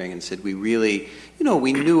Arab Spring, and said, we really, you know,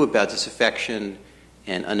 we knew about disaffection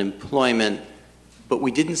and unemployment, but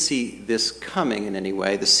we didn't see this coming in any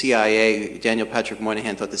way. The CIA, Daniel Patrick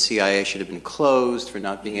Moynihan thought the CIA should have been closed for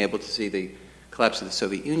not being able to see the collapse of the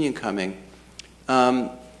Soviet Union coming.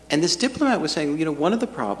 And this diplomat was saying, you know, one of the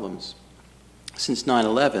problems since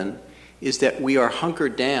 9/11 is that we are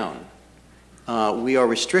hunkered down. We are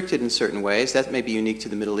restricted in certain ways. That may be unique to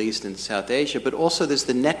the Middle East and South Asia, but also there's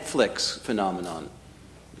the Netflix phenomenon.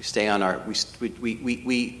 We stay on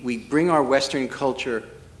we bring our Western culture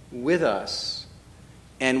with us,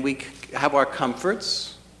 and we have our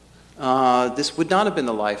comforts. This would not have been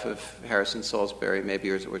the life of Harrison Salisbury, maybe,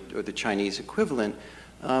 or the Chinese equivalent.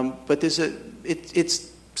 But it's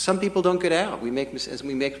some people don't get out. We make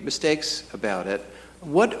mistakes about it.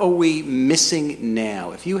 What are we missing now?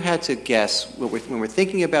 If you had to guess, when we're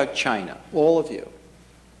thinking about China, all of you,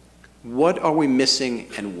 what are we missing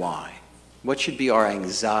and why? What should be our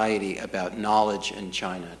anxiety about knowledge in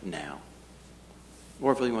China now?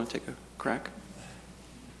 Orville, you want to take a crack?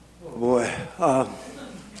 Oh boy.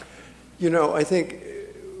 You know, I think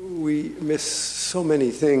we miss so many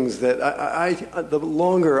things that the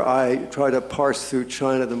longer I try to parse through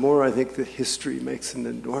China, the more I think that history makes an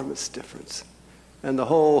enormous difference. And the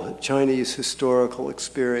whole Chinese historical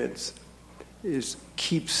experience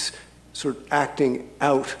keeps sort of acting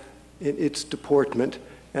out in its deportment.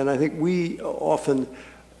 And I think we often,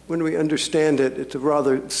 when we understand it, it's a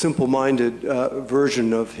rather simple-minded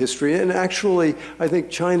version of history. And actually, I think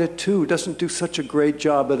China, too, doesn't do such a great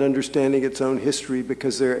job at understanding its own history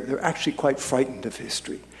because they're actually quite frightened of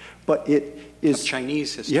history. But it is... Of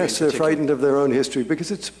Chinese history. Yes, they're frightened of their own history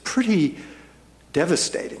because it's pretty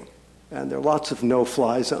devastating. And there are lots of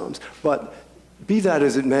no-fly zones. But be that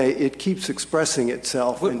as it may, it keeps expressing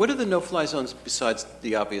itself. What are the no-fly zones besides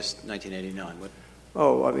the obvious 1989?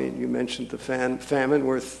 Oh, I mean, you mentioned the famine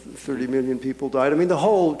where 30 million people died. I mean, the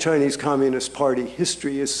whole Chinese Communist Party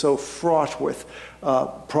history is so fraught with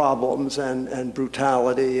problems and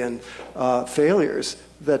brutality and failures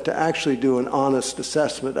that to actually do an honest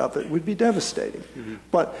assessment of it would be devastating. Mm-hmm.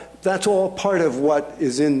 But that's all part of what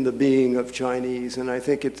is in the being of Chinese, and I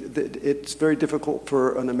think it's very difficult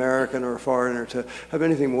for an American or a foreigner to have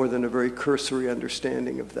anything more than a very cursory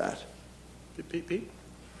understanding of that. Pete?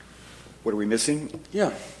 What are we missing?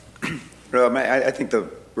 Yeah. I think the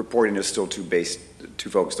reporting is still too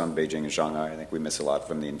focused on Beijing and Shanghai. I think we miss a lot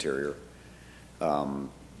from the interior.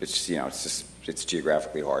 It's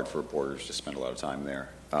geographically hard for reporters to spend a lot of time there.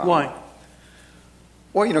 Why?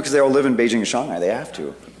 Well, because they all live in Beijing and Shanghai. They have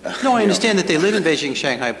to. No, I understand that they live in Beijing,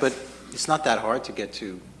 Shanghai, but it's not that hard to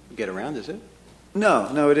get around, is it?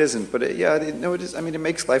 No, it isn't. But it is. I mean, it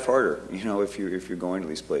makes life harder. If you're going to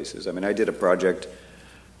these places. I mean, I did a project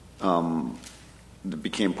that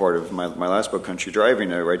became part of my last book, Country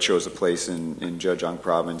Driving. I chose a place in Jiayang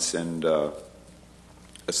province and a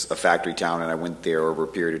factory town, and I went there over a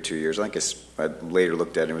period of 2 years. I think I later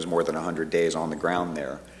looked at it, it was more than 100 days on the ground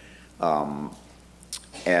there.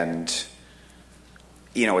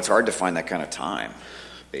 It's hard to find that kind of time,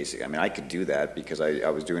 basically. I mean, I could do that because I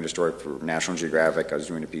was doing a story for National Geographic. I was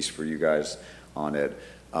doing a piece for you guys on it.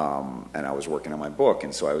 And I was working on my book,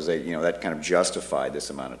 and so I was, that kind of justified this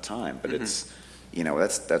amount of time. But it's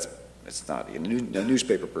not a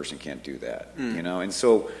newspaper person can't do that, And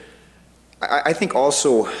so I think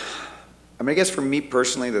also, I guess for me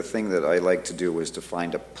personally, the thing that I like to do is to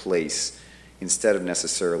find a place instead of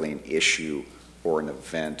necessarily an issue or an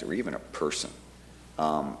event or even a person,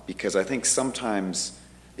 because I think sometimes,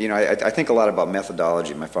 I think a lot about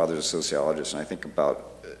methodology. My father's a sociologist, and I think about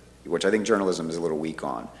which I think journalism is a little weak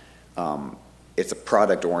on. It's a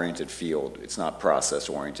product-oriented field. It's not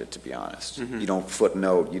process-oriented, to be honest. Mm-hmm. You don't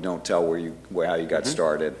footnote. You don't tell how you got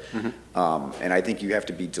started. Mm-hmm. And I think you have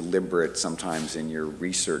to be deliberate sometimes in your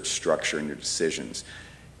research structure and your decisions.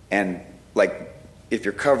 And if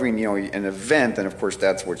you're covering, an event, then of course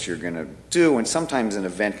that's what you're going to do. And sometimes an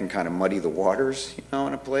event can kind of muddy the waters,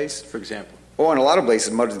 in a place. For example. Well, in a lot of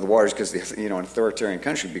places, muddy the waters because, an authoritarian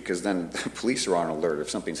country, because then the police are on alert. If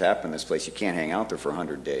something's happened in this place, you can't hang out there for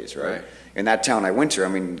 100 days, right? In that town I went to,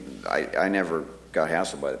 I never got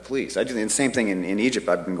hassled by the police. I did the same thing in Egypt.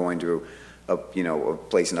 I've been going to a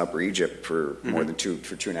place in Upper Egypt for more than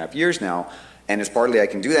 2.5 years now, and it's partly I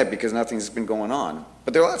can do that because nothing's been going on.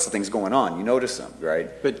 But there are lots of things going on. You notice them,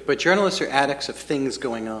 right? But journalists are addicts of things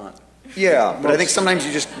going on. Yeah, but I think sometimes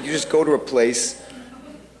you just go to a place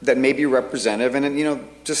that may be representative, and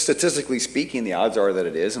just statistically speaking, the odds are that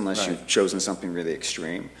it is, unless you've chosen something really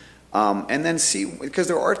extreme. And then see, because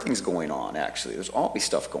there are things going on. Actually, there's always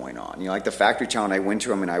stuff going on. Like the factory town I went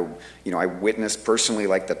to. I witnessed personally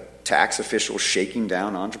the tax officials shaking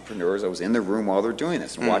down entrepreneurs. I was in the room while they're doing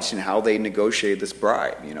this and watching how they negotiated this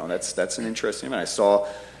bribe. That's an interesting event. I saw,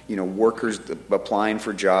 workers applying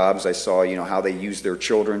for jobs. I saw, how they use their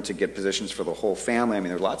children to get positions for the whole family.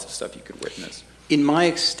 There's lots of stuff you could witness. In my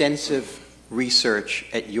extensive research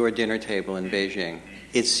at your dinner table in Beijing,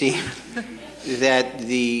 it seemed that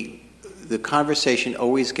the conversation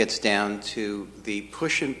always gets down to the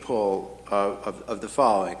push and pull of the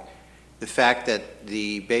following. The fact that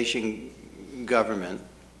the Beijing government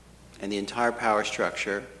and the entire power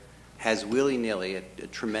structure has willy-nilly, at a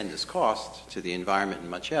tremendous cost to the environment and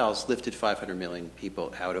much else, lifted 500 million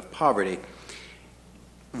people out of poverty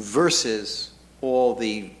versus all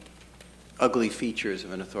the ugly features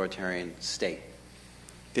of an authoritarian state.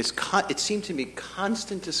 It seemed to me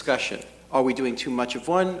constant discussion. Are we doing too much of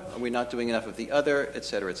one? Are we not doing enough of the other? Et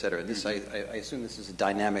cetera, et cetera. This, I assume this is a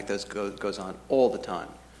dynamic that goes on all the time.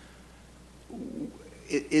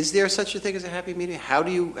 Is there such a thing as a happy medium? How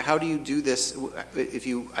do you do this?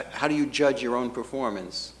 How do you judge your own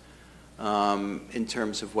performance in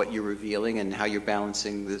terms of what you're revealing and how you're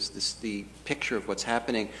balancing the picture of what's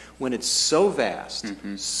happening when it's so vast,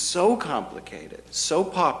 so complicated, so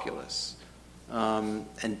populous,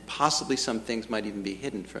 and possibly some things might even be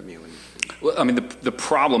hidden from you. Well, I mean,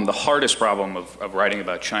 the hardest problem of writing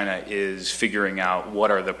about China is figuring out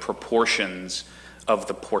what are the proportions of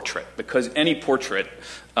the portrait, because any portrait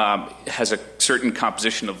has a certain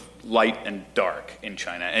composition of light and dark in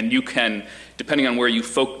China, and you can, depending on where you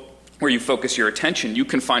focus your attention, you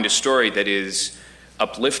can find a story that is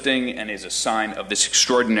uplifting and is a sign of this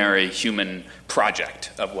extraordinary human project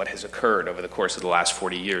of what has occurred over the course of the last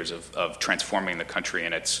 40 years of transforming the country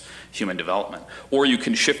and its human development. Or you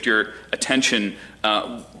can shift your attention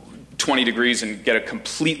 20 degrees and get a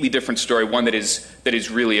completely different story, one that is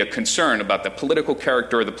really a concern about the political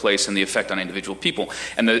character of the place and the effect on individual people.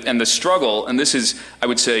 And the struggle, and this is, I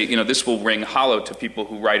would say, this will ring hollow to people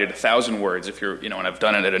who write at 1,000 words, if you're, and I've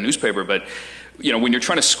done it at a newspaper, but when you're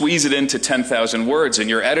trying to squeeze it into 10,000 words and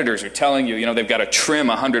your editors are telling you, they've got to trim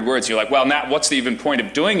 100 words, you're like, well, now what's the even point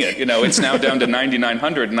of doing it? It's now down to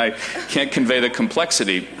 9,900 and I can't convey the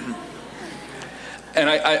complexity. And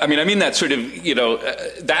I mean that sort of,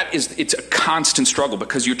 it's a constant struggle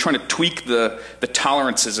because you're trying to tweak the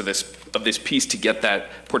tolerances of this piece to get that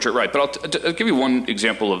portrait right. But I'll give you one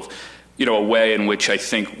example of, a way in which I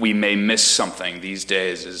think we may miss something these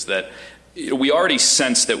days is that we already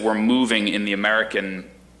sense that we're moving in the American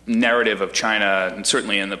narrative of China, and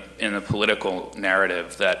certainly in the political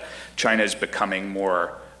narrative, that China is becoming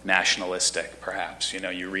more nationalistic, perhaps.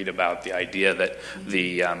 You read about the idea that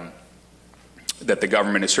the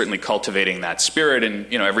government is certainly cultivating that spirit,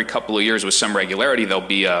 and every couple of years with some regularity there'll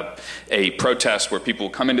be a protest where people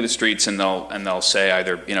will come into the streets and they'll say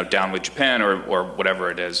either down with Japan or whatever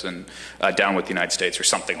it is, and down with the United States or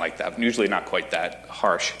something like that. Usually not quite that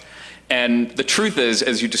harsh. And the truth is,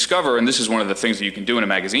 as you discover, and this is one of the things that you can do in a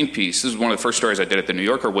magazine piece, this is one of the first stories I did at the New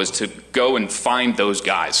Yorker, was to go and find those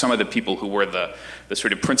guys, some of the people who were the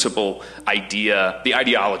sort of principal the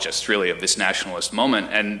ideologists really of this nationalist moment,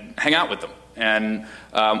 and hang out with them. And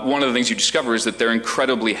one of the things you discover is that they're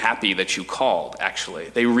incredibly happy that you called, actually.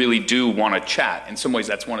 They really do want to chat. In some ways,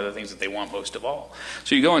 that's one of the things that they want most of all.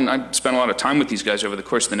 So you go, and I spent a lot of time with these guys over the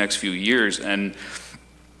course of the next few years, and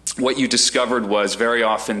what you discovered was very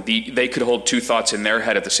often they could hold two thoughts in their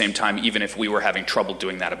head at the same time, even if we were having trouble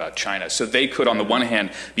doing that about China. So they could, on the one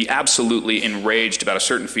hand, be absolutely enraged about a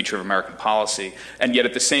certain feature of American policy, and yet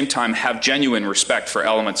at the same time have genuine respect for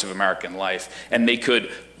elements of American life. And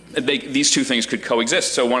these two things could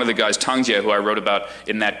coexist. So one of the guys, Tang Jie, who I wrote about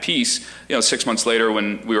in that piece, 6 months later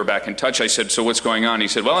when we were back in touch, I said, so what's going on? He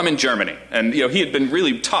said, well, I'm in Germany. And he had been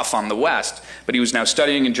really tough on the West, but he was now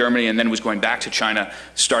studying in Germany and then was going back to China,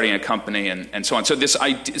 starting a company and so on. So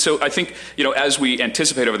I think, as we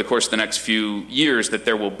anticipate over the course of the next few years that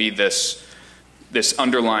there will be this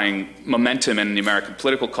underlying momentum in the American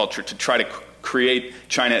political culture to try to create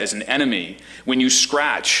China as an enemy. When you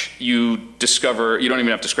scratch, you discover, you don't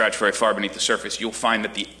even have to scratch very far beneath the surface, you'll find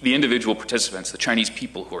that the individual participants, the Chinese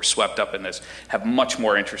people who are swept up in this, have much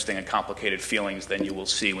more interesting and complicated feelings than you will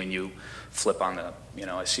see when you flip on a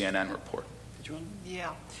CNN report.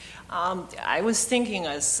 Yeah. I was thinking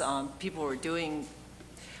as people were doing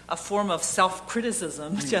a form of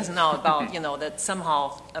self-criticism just now about, that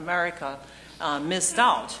somehow America missed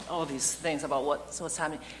out all these things about what's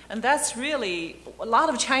happening. And that's really, a lot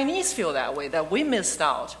of Chinese feel that way, that we missed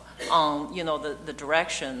out on, the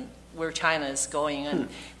direction where China is going. And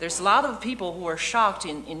there's a lot of people who are shocked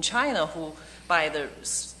in China who, by the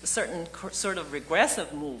certain sort of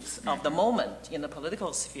regressive moves of the moment in the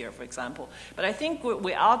political sphere, for example. But I think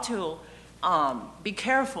we ought to be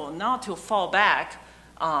careful not to fall back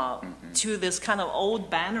to this kind of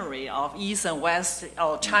old binary of East and West.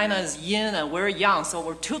 China is yin and we're yang, so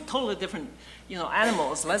we're two totally different,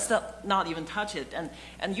 animals. Let's not even touch it.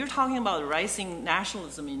 And you're talking about rising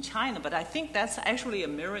nationalism in China, but I think that's actually a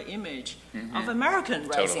mirror image of American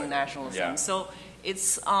rising nationalism. Yeah. So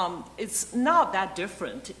it's not that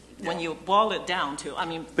different when you boil it down to. I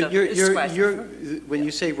mean, but when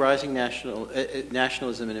you say rising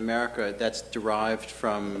nationalism in America, that's derived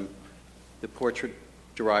from the portrait.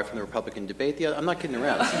 Derived from the Republican debate. I'm not kidding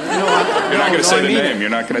around. You're not going to say the name. You're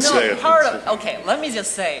not going to say it. Okay, let me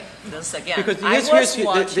just say this again. Because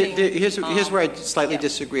here's where I slightly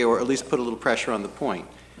disagree, or at least put a little pressure on the point.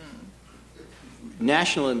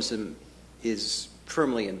 Nationalism is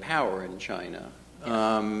firmly in power in China,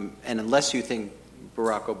 and unless you think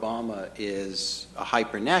Barack Obama is a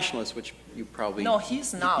hyper-nationalist, which you probably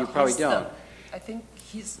he's not. You probably don't. I think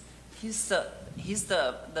he's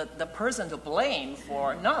the person to blame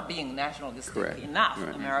for not being nationalistic enough,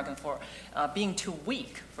 American, for being too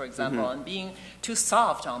weak, for example, and being too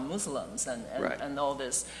soft on Muslims and all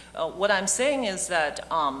this. What I'm saying is that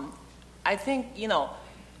I think,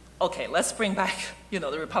 okay, let's bring back, the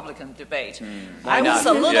Republican debate. Why I was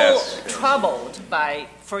not? a little Yes. troubled by,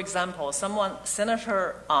 for example,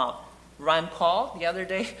 Senator Rand Paul the other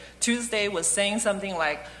day, Tuesday, was saying something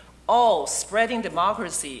like, oh, spreading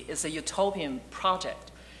democracy is a utopian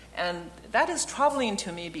project. And that is troubling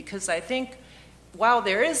to me because I think while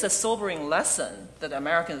there is a sobering lesson that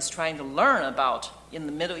Americans are trying to learn about in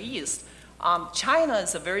the Middle East, China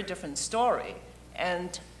is a very different story.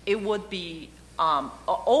 And it would be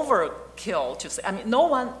overkill to say, I mean, no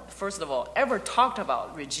one, first of all, ever talked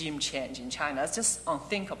about regime change in China. It's just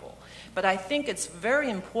unthinkable. But I think it's very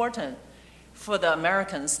important for the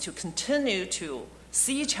Americans to continue to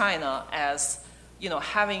see China as,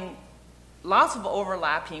 having lots of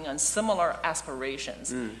overlapping and similar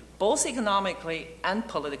aspirations, both economically and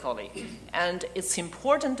politically. And it's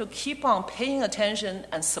important to keep on paying attention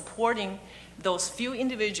and supporting those few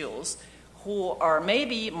individuals who are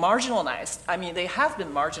maybe marginalized. I mean, they have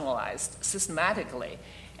been marginalized systematically,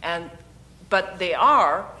 but they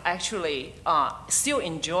are actually still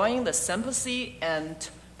enjoying the sympathy and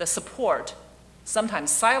the support, sometimes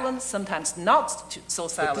silent, sometimes not so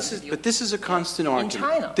silent. But this is a constant argument. In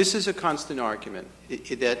China. This is a constant argument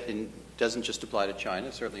that doesn't just apply to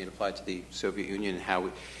China. Certainly it applied to the Soviet Union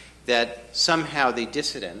and that somehow the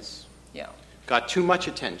dissidents got too much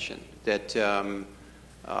attention. That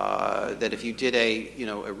if you did a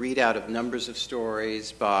readout of numbers of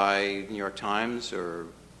stories by New York Times or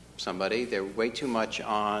somebody, they're way too much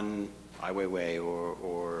on Ai Weiwei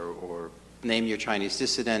or name your Chinese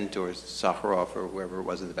dissident or Sakharov or whoever it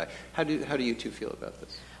was in the back. How do you two feel about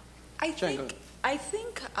this? I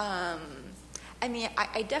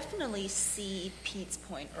definitely see Pete's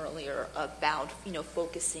point earlier about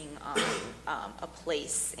focusing on a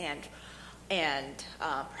place and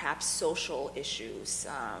perhaps social issues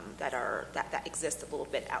that exist a little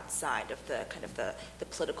bit outside of the kind of the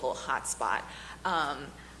political hotspot.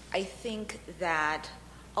 I think that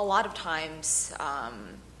a lot of times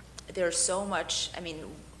there's so much. I mean,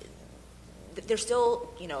 there's still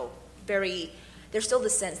there's still the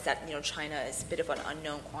sense that China is a bit of an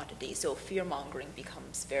unknown quantity, so fear mongering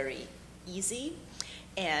becomes very easy,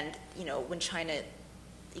 and when China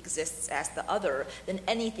exists as the other, then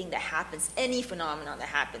anything that happens, any phenomenon that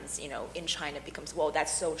happens, in China becomes, well,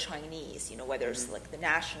 that's so Chinese, whether it's like the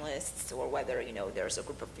nationalists or whether, there's a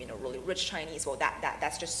group of, really rich Chinese, well,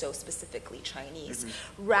 that's just so specifically Chinese,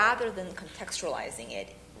 rather than contextualizing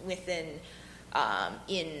it within,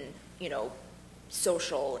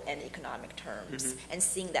 social and economic terms, and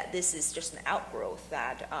seeing that this is just an outgrowth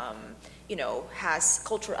that has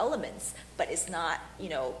cultural elements, but it's not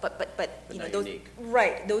those unique.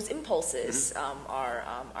 Right, those impulses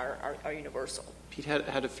are universal. Pete,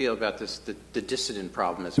 how to feel about this the dissident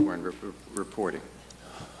problem as we're in reporting?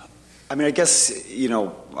 I mean, I guess,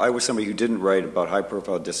 I was somebody who didn't write about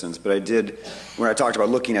high-profile dissidents, but I did, when I talked about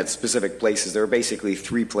looking at specific places, there were basically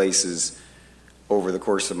 3 places over the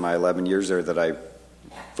course of my 11 years there that I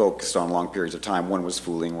focused on long periods of time. One was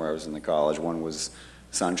Fuling, where I was in the college. One was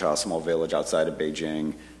Sancha, a small village outside of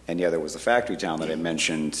Beijing. And the other was the factory town that I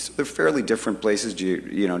mentioned. They're fairly different places,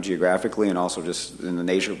 geographically, and also just in the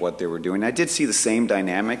nature of what they were doing. I did see the same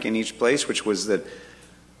dynamic in each place, which was that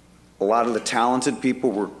a lot of the talented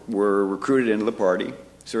people were recruited into the party.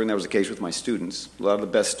 Certainly that was the case with my students. A lot of the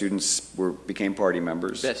best students became party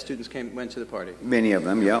members. Best students went to the party. Many of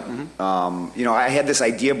them, yeah. I had this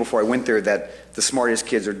idea before I went there that the smartest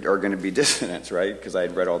kids are going to be dissidents, right? Because I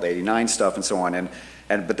had read all the '89 stuff and so on.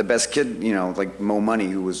 But the best kid, like Mo Money,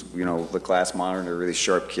 who was, the class monitor, a really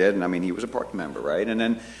sharp kid, and I mean, he was a party member, right? And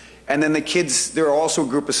then the kids, there are also a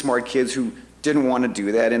group of smart kids who didn't want to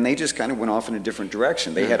do that, and they just kind of went off in a different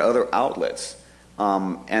direction. They had other outlets.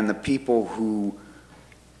 And the people who,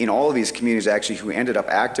 in all of these communities actually, who ended up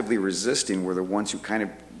actively resisting were the ones who kind of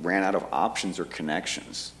ran out of options or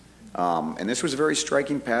connections. And this was a very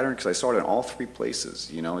striking pattern because I saw it in all 3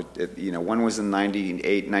 places. One was in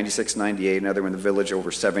 96, 98, another in the village over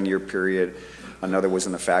a 7-year period, another was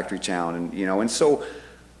in the factory town, and so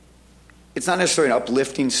it's not necessarily an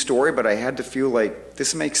uplifting story, but I had to feel like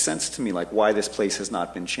this makes sense to me, like why this place has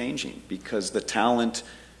not been changing, because the talent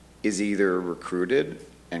is either recruited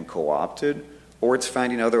and co-opted, or it's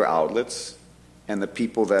finding other outlets, and the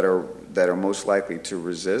people that are most likely to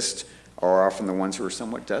resist are often the ones who are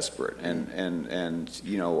somewhat desperate. And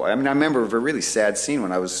I remember a really sad scene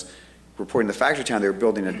when I was reporting the factory town. They were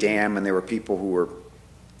building a dam, and there were people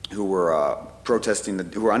who were protesting,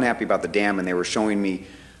 who were unhappy about the dam, and they were showing me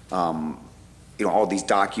all these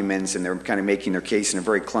documents, and they were kind of making their case in a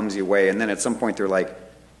very clumsy way. And then at some point they're like,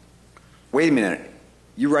 "Wait a minute,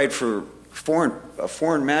 you write for a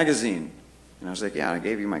foreign magazine. And I was like, yeah, I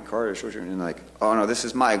gave you my card. I showed you. And they're like, oh, no, this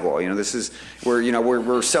is my goal. This is,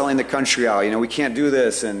 we're selling the country out. We can't do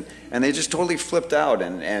this. And they just totally flipped out.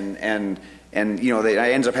 And I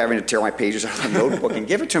ended up having to tear my pages out of the notebook and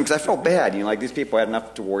give it to them because I felt bad. Like these people had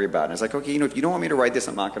enough to worry about. And it's like, okay, if you don't want me to write this,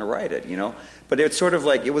 I'm not going to write it, But it's sort of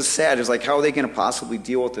like, it was sad. It was like, how are they going to possibly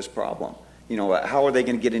deal with this problem? How are they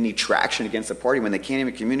going to get any traction against the party when they can't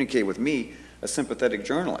even communicate with me, a sympathetic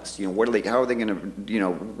journalist? How are they going to,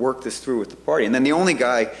 work this through with the party? And then the only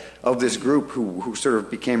guy of this group who sort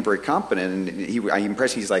of became very competent, and I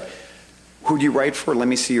impressed, he's like, who do you write for? Let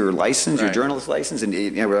me see your license, your journalist license.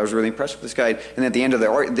 And I was really impressed with this guy. And at the end of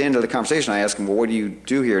the conversation, I asked him, well, what do you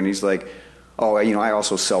do here? And he's like, oh, I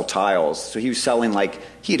also sell tiles. So he was selling,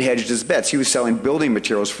 he had hedged his bets. He was selling building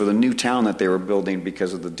materials for the new town that they were building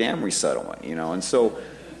because of the dam resettlement, And so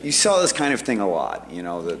you saw this kind of thing a lot,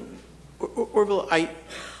 Orville,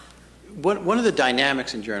 one of the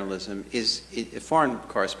dynamics in journalism is foreign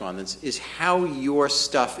correspondence is how your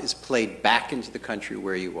stuff is played back into the country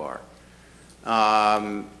where you are.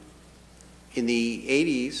 In the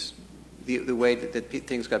 80s, the way that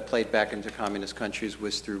things got played back into communist countries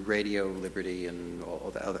was through radio liberty and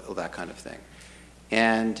all that kind of thing.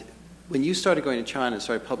 And when you started going to China and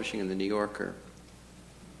started publishing in the New Yorker,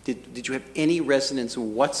 did you have any resonance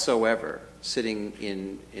whatsoever sitting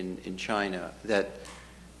in China that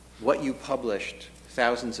what you published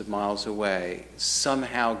thousands of miles away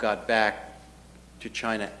somehow got back to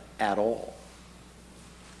China at all?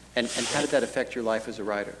 And how did that affect your life as a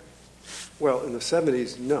writer? Well, in the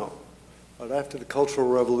 70s, no. But after the Cultural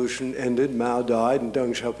Revolution ended, Mao died, and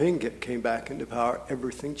Deng Xiaoping came back into power,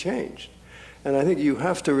 everything changed. And I think you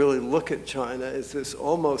have to really look at China as this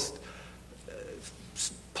almost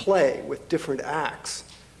play with different acts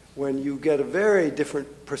when you get a very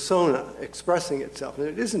different persona expressing itself. And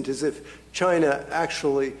it isn't as if China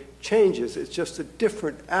actually changes, it's just a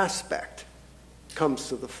different aspect comes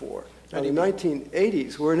to the fore. And the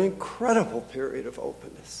 1980s were an incredible period of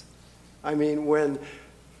openness. I mean, when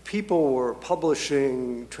people were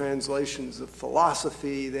publishing translations of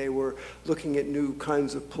philosophy, they were looking at new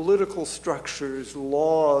kinds of political structures,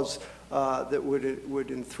 laws that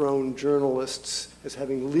would enthrone journalists as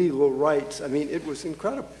having legal rights. I mean, it was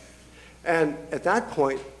incredible. And at that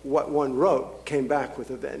point, what one wrote came back with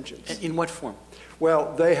a vengeance. In what form?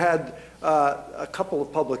 Well, they had a couple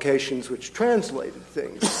of publications which translated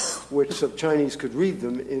things, which so Chinese could read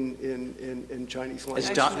them in Chinese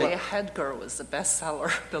language. Actually, Heidegger was the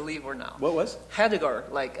bestseller, believe it or not. What was? Heidegger,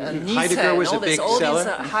 like Nietzsche, Heidegger was all a big all seller?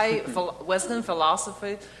 These high Western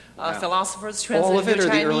philosophy. Wow. Philosophers All of translated it,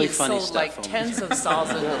 or to the early Chinese funny sold stuff like only? tens of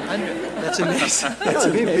thousands and hundreds. That's amazing. That's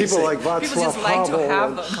amazing. People like Václav People just like to have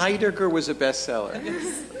Havel. them. Heidegger was a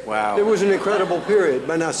bestseller. Wow. It was an incredible period,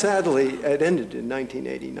 but now sadly it ended in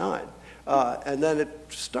 1989. And then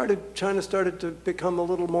China started to become a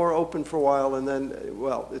little more open for a while, and then,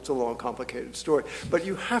 well, it's a long, complicated story. But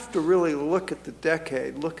you have to really look at the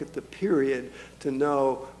decade, look at the period to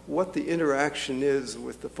know what the interaction is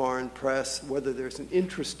with the foreign press, whether there's an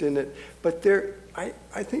interest in it. But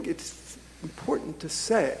I think it's important to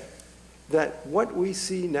say that what we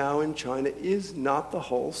see now in China is not the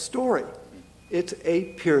whole story. It's a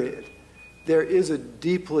period. There is a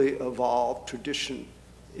deeply evolved tradition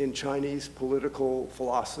in Chinese political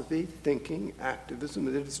philosophy, thinking, activism,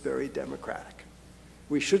 that is very democratic.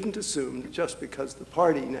 We shouldn't assume that just because the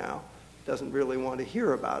party now doesn't really want to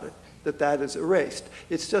hear about it, that is erased.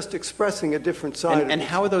 It's just expressing a different side of it. And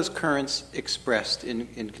how are those currents expressed in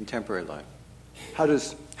contemporary life?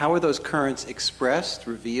 How are those currents expressed,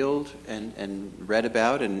 revealed, and read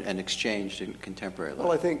about and exchanged in contemporary life?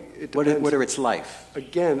 Well, I think it depends. What are its life?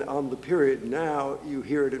 Again, on the period now, you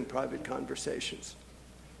hear it in private conversations.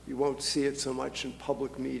 You won't see it so much in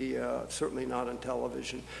public media, certainly not on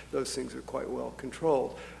television. Those things are quite well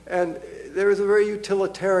controlled. And there is a very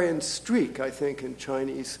utilitarian streak, I think, in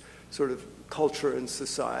Chinese sort of culture and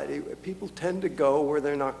society. People tend to go where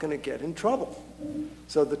they're not going to get in trouble.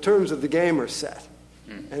 So the terms of the game are set.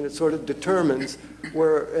 And it sort of determines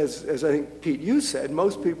where, as I think, Pete, you said,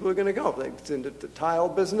 most people are going to go. If it's into the tile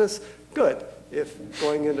business, good. If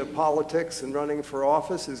going into politics and running for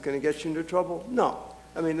office is going to get you into trouble, no.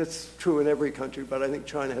 I mean, it's true in every country, but I think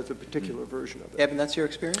China has a particular version of it. Evan, that's your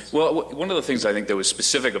experience? Well, one of the things I think that was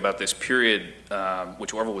specific about this period,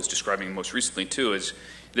 which Orville was describing most recently too, is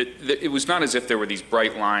that it was not as if there were these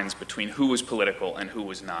bright lines between who was political and who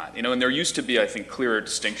was not. And there used to be, I think, clearer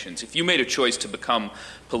distinctions. If you made a choice to become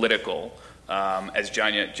political, as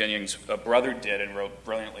Zha Jianying's brother did and wrote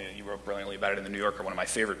brilliantly, he wrote brilliantly about it in the New Yorker, one of my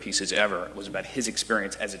favorite pieces ever, was about his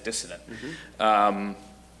experience as a dissident.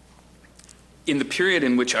 in the period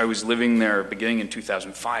in which I was living there, beginning in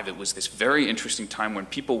 2005, it was this very interesting time when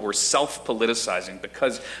people were self-politicizing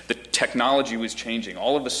because the technology was changing.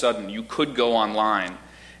 All of a sudden, you could go online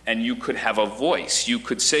and you could have a voice. You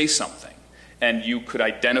could say something, and you could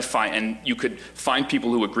identify, and you could find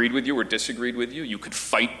people who agreed with you or disagreed with you. You could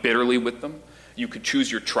fight bitterly with them. You could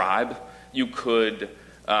choose your tribe. You could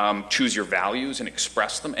choose your values and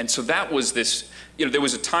express them. And so that was this, there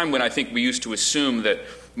was a time when I think we used to assume that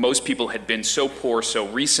most people had been so poor so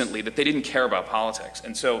recently that they didn't care about politics.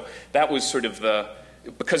 And so that was sort of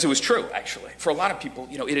because it was true, actually. For a lot of people,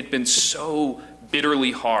 it had been so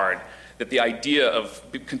bitterly hard that the idea of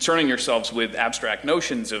concerning yourselves with abstract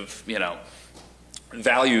notions of,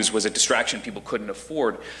 values was a distraction people couldn't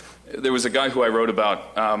afford. There was a guy who I wrote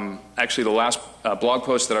about, actually the last blog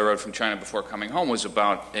post that I wrote from China before coming home was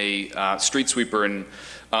about a street sweeper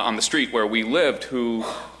on the street where we lived who,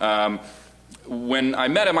 when I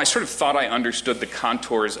met him, I sort of thought I understood the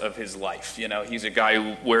contours of his life. He's a guy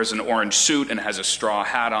who wears an orange suit and has a straw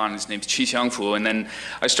hat on. His name's Jiayang Fan. And then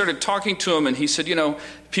I started talking to him, and he said,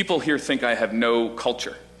 people here think I have no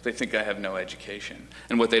culture. They think I have no education.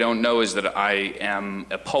 And what they don't know is that I am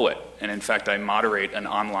a poet. And in fact, I moderate an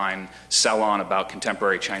online salon about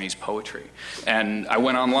contemporary Chinese poetry. And I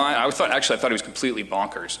went online. I thought he was completely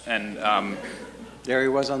bonkers. And there he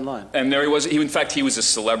was online. And there he was. In fact, he was a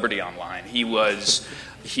celebrity online. He was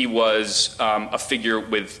a figure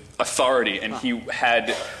with authority, and he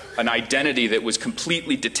had an identity that was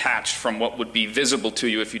completely detached from what would be visible to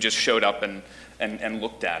you if you just showed up and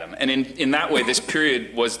looked at him. And in that way, this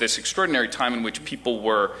period was this extraordinary time in which people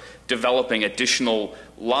were developing additional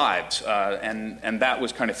lives, and that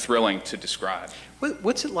was kind of thrilling to describe.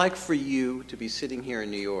 What's it like for you to be sitting here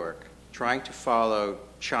in New York, trying to follow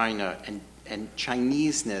China and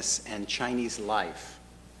Chineseness and Chinese life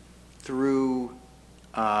through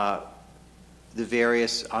the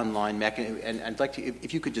various online mechanisms? And I'd like to,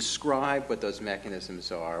 if you could describe what those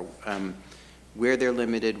mechanisms are, where they're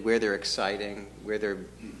limited, where they're exciting, where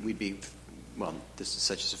we'd be, well, this is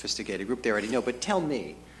such a sophisticated group, they already know, but tell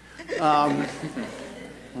me,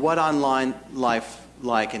 what online life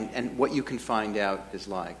like and what you can find out is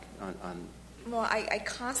like on Well, I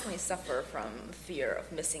constantly suffer from fear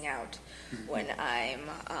of missing out when I'm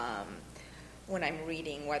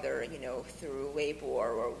reading, whether through Weibo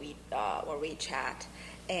or WeChat,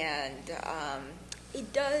 and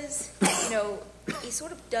it does, it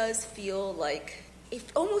sort of does feel like, it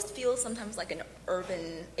almost feels sometimes like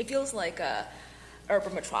it feels like a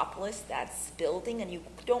urban metropolis that's building, and you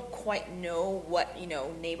don't quite know what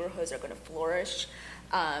neighborhoods are going to flourish.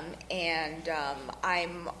 I'm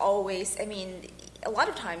always, a lot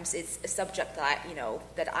of times it's a subject that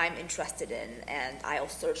that I'm interested in, and I'll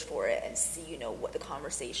search for it and see what the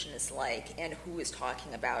conversation is like and who is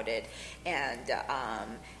talking about it, and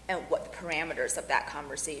what the parameters of that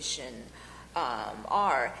conversation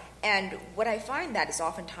are. And what I find that is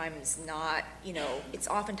oftentimes not, it's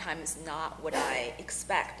oftentimes not what I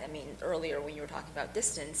expect. Earlier when you were talking about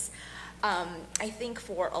distance, I think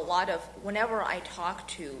for a lot of, whenever I talk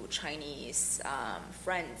to Chinese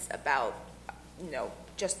friends about,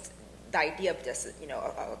 just the idea of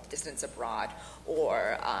distance abroad,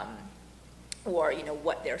 or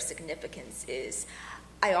what their significance is,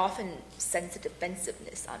 I often sense a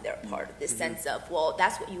defensiveness on their part, this sense of, well,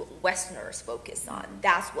 that's what you Westerners focus on,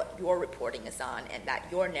 that's what your reporting is on, and that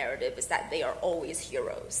your narrative is that they are always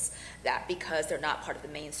heroes, that because they're not part of the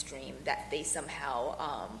mainstream, that they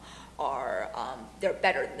somehow they're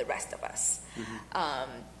better than the rest of us.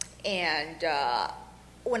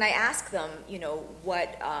 When I ask them,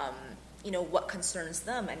 what concerns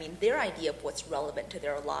them, their idea of what's relevant to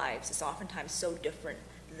their lives is oftentimes so different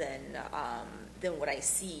than what I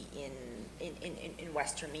see in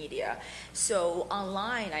Western media. So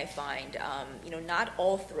online, I find, not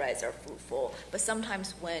all threads are fruitful, but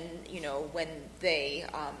sometimes when they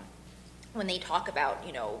talk about,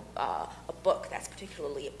 a book that's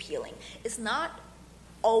particularly appealing, it's not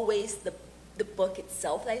always the book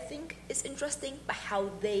itself that I think is interesting, but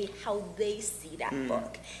how they see that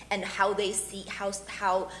book, and how they see how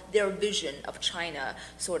their vision of China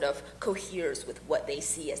sort of coheres with what they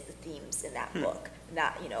see as the themes in that book.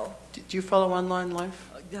 That Do you follow online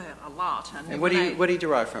life? Yeah, a lot. And what do you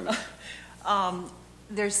derive from it?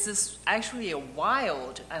 There's this actually a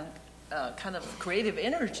wild and kind of creative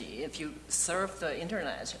energy if you surf the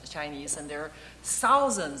internet, Chinese, and there are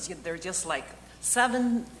thousands. They're just like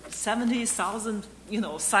 70,000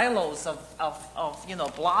 silos of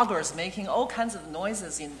bloggers making all kinds of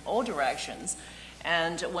noises in all directions.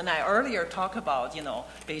 And when I earlier talked about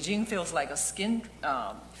Beijing feels like a skin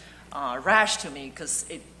rash to me, because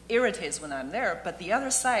irritates when I'm there. But the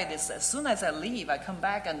other side is, as soon as I leave, I come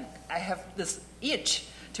back and I have this itch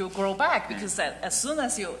to grow back, because as soon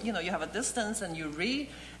as you have a distance and you read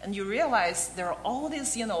and you realize there are all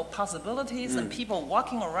these possibilities and people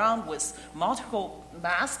walking around with multiple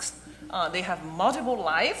masks. They have multiple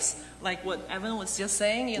lives, like what Evan was just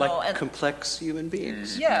saying. Like complex human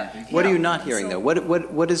beings. Yeah. What are you not hearing though?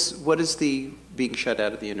 What is the being shut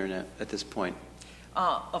out of the internet at this point?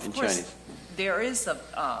 Of in course, Chinese? there is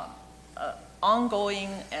a ongoing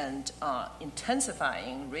and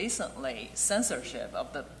intensifying recently censorship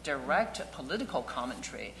of the direct political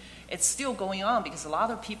commentary. It's still going on because a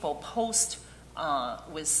lot of people post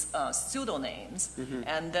with pseudonames,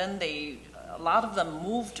 and then a lot of them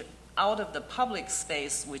moved out of the public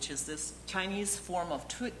space, which is this Chinese form of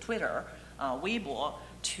Twitter, Weibo,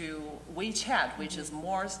 to WeChat, which is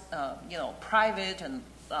more private and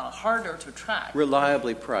harder to track.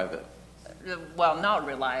 Reliably private. Well, not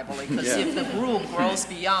reliably, because if the group grows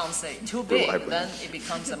beyond, say, too big, then it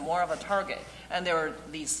becomes more of a target. And there are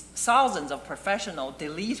these thousands of professional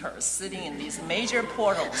deleters sitting in these major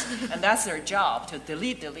portals, and that's their job, to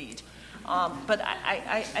delete. But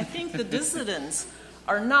I think the dissidents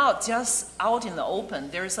are not just out in the open.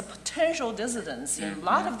 There is a potential dissidence in a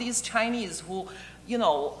lot of these Chinese who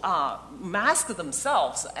mask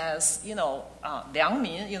themselves as,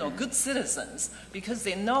 liangmin, good citizens, because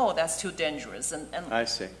they know that's too dangerous. And I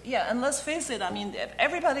see. Yeah, and let's face it, I mean,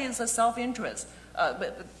 everybody is a self-interest.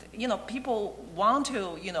 But people want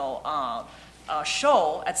to,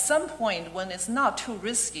 show at some point when it's not too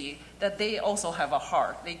risky that they also have a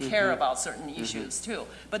heart. They care about certain issues too.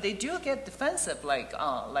 But they do get defensive, like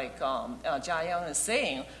Jiayang is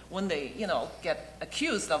saying, when they get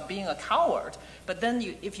accused of being a coward. But then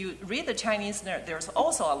if you read the Chinese narrative, there's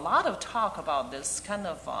also a lot of talk about this kind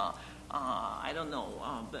of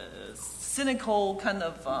cynical kind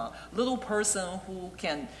of little person who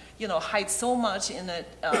can hide so much in it.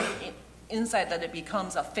 Inside that it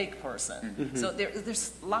becomes a fake person. So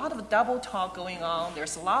there's a lot of double talk going on.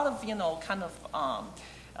 There's a lot of kind of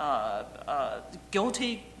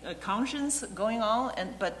guilty conscience going on.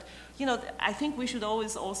 But I think we should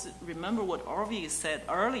always also remember what Orville said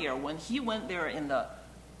earlier when he went there in the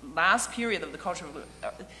last period of the Cultural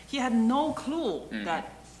Revolution. He had no clue that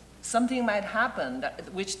something might happen,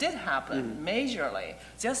 which did happen majorly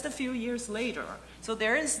just a few years later. So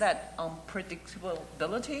there is that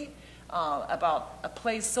unpredictability. About a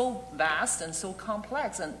place so vast and so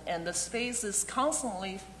complex, and the space is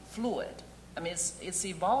constantly fluid. I mean, it's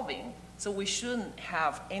evolving. So we shouldn't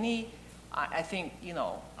have any, I think,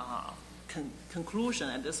 conclusion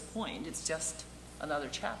at this point. It's just another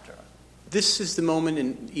chapter. This is the moment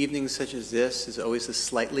in evenings such as this, is always a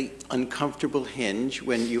slightly uncomfortable hinge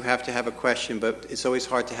when you have to have a question, but it's always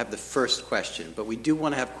hard to have the first question. But we do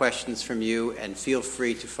want to have questions from you, and feel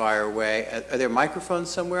free to fire away. Are there microphones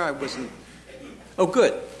somewhere? I wasn't. Oh,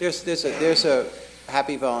 good. There's a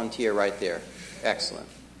happy volunteer right there. Excellent.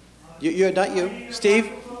 You're not you, Steve?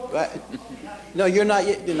 No, you're not.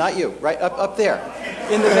 You're not you. Right up there,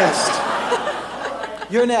 in the vest.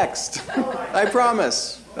 You're next. I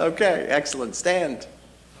promise. Okay, excellent. Stand.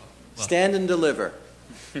 Well, stand and deliver.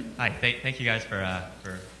 Hi, thank you guys for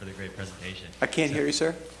the great presentation. I can't hear you,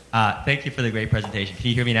 sir. Thank you for the great presentation. Can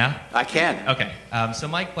you hear me now? I can. Okay. So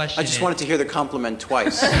my question I just wanted to hear the compliment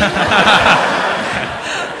twice.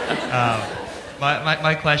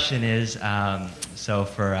 My question is, so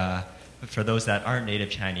for those that aren't native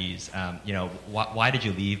Chinese, why did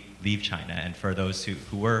you leave China? And for those who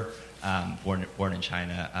were born in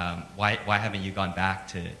China, why haven't you gone back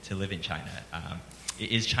to live in China?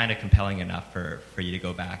 Is China compelling enough for you to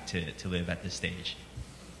go back to live at this stage?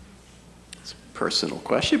 It's a personal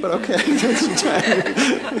question, but okay.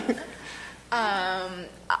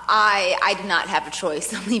 I did not have a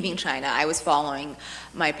choice of leaving China. I was following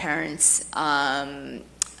my parents.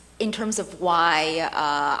 In terms of why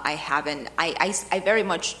I haven't, I very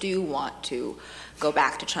much do want to go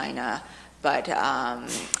back to China, but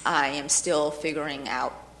I am still figuring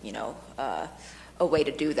out, a way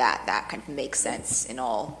to do that kind of makes sense in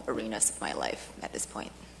all arenas of my life at this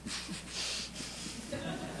point.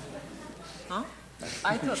 Huh?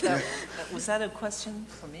 I thought was that a question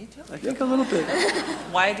for me too? I think a little bit.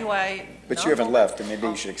 Why do I? But you haven't left, and maybe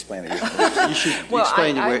you should explain it. You should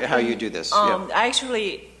explain how you do this.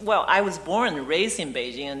 Actually, I was born and raised in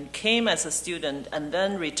Beijing and came as a student and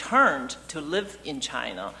then returned to live in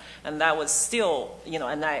China. And that was still,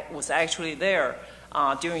 and I was actually there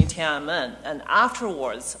during Tiananmen. And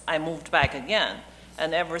afterwards, I moved back again.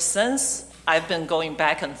 And ever since, I've been going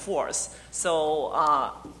back and forth. So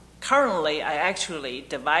currently, I actually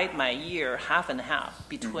divide my year half and half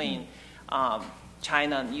between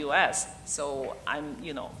China and U.S. So I'm,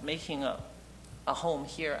 making a home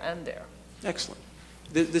here and there. Excellent.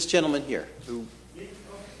 This gentleman here, who,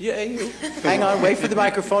 yeah, you. Hang on, wait for the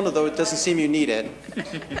microphone, although it doesn't seem you need it.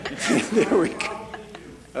 There we go.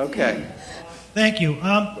 Okay. Thank you.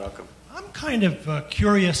 Welcome. I'm kind of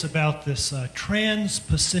curious about this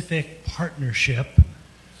Trans-Pacific Partnership,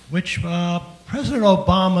 which President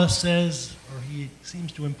Obama says, or he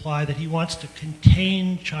seems to imply, that he wants to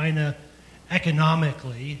contain China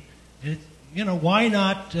economically. Why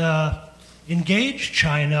not engage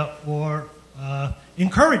China or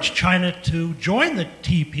encourage China to join the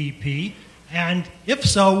TPP? And if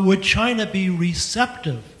so, would China be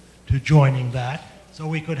receptive to joining that so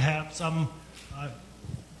we could have some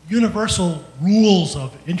universal rules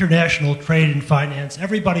of international trade and finance,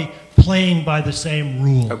 everybody playing by the same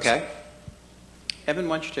rules? Okay. Evan,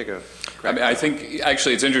 why don't you take a crack? I think,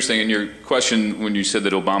 actually, it's interesting in your question when you said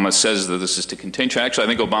that Obama says that this is to contain China. Actually,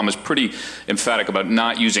 I think Obama's pretty emphatic about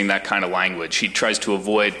not using that kind of language. He tries to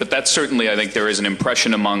avoid, but that's certainly, I think there is an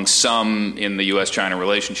impression among some in the U.S.-China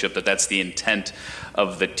relationship that that's the intent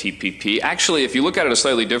of the TPP. Actually, if you look at it a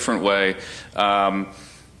slightly different way,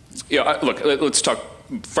 look, let's talk.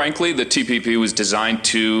 Frankly, the TPP was designed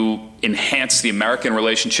to enhance the American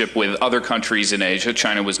relationship with other countries in Asia.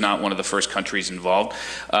 China was not one of the first countries involved.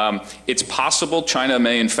 It's possible China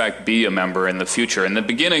may, in fact, be a member in the future. In the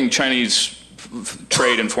beginning, Chinese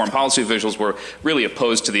trade and foreign policy officials were really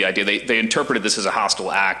opposed to the idea. They interpreted this as a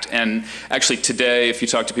hostile act. And actually today, if you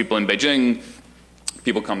talk to people in Beijing,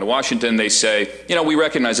 people come to Washington, they say, we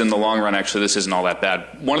recognize in the long run, actually, this isn't all that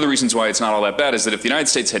bad. One of the reasons why it's not all that bad is that if the United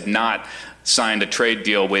States had not signed a trade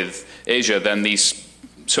deal with Asia, then these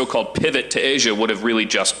so-called pivot to Asia would have really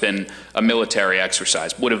just been a military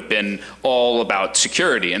exercise, would have been all about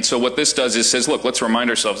security. And so what this does is says, look, let's remind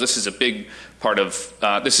ourselves this is a big part of,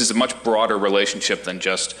 this is a much broader relationship than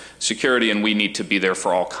just security, and we need to be there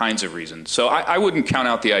for all kinds of reasons. So I wouldn't count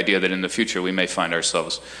out the idea that in the future we may find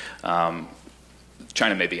ourselves,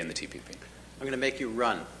 China may be in the TPP. I'm going to make you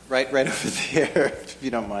run right over there, if you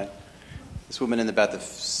don't mind. This woman in about the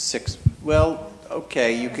sixth. Well,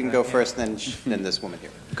 okay, you can go first, then this woman here.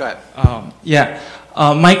 Go ahead.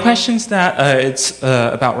 My question is that it's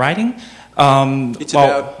about writing. It's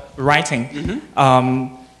about writing.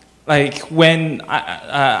 Mm-hmm. Like when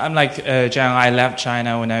I'm like Jiayang, I left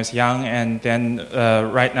China when I was young, and then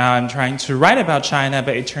right now I'm trying to write about China,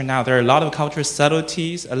 but it turned out there are a lot of cultural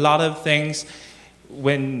subtleties, a lot of things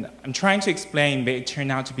when I'm trying to explain, but it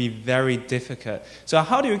turned out to be very difficult. So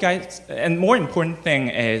how do you guys, and more important thing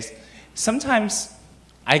is, sometimes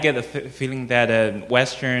I get the feeling that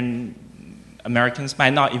Western Americans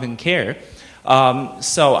might not even care.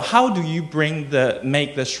 So how do you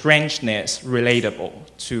make the strangeness relatable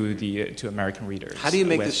to American readers? How do you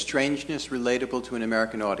make the strangeness relatable to an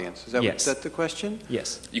American audience? Is that, Yes. Is that the question?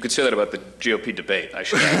 Yes. You could say that about the GOP debate, I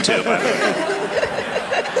should add, too. By the way.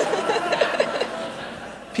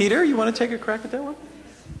 Peter, you want to take a crack at that one?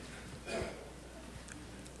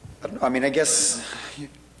 I don't know. I mean, I guess, I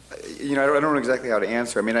don't know exactly how to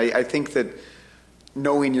answer. I mean, I think that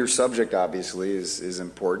knowing your subject, obviously, is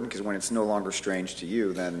important, because when it's no longer strange to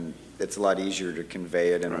you, then it's a lot easier to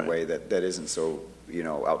convey it in a way that isn't so,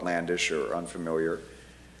 outlandish or unfamiliar.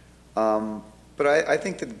 But I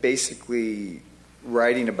think that basically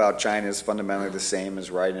writing about China is fundamentally the same as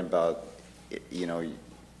writing about,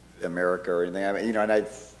 America or anything. I mean, and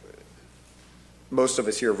most of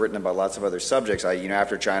us here have written about lots of other subjects.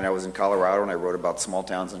 After China, I was in Colorado, and I wrote about small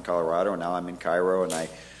towns in Colorado, and now I'm in Cairo, and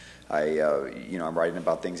I'm writing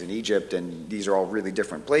about things in Egypt, and these are all really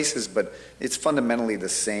different places, but it's fundamentally the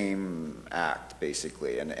same act,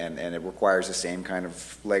 basically, and it requires the same kind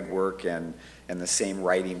of legwork and the same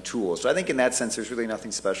writing tools. So I think in that sense, there's really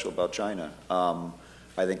nothing special about China.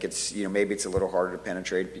 I think it's, maybe it's a little harder to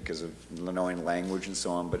penetrate because of knowing language and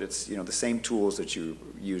so on, but it's, the same tools that you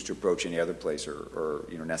use to approach any other place are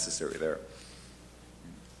necessary there.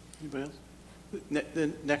 Anybody else?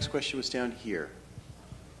 The next question was down here.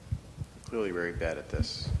 Clearly very bad at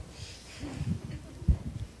this.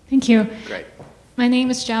 Thank you. Great. My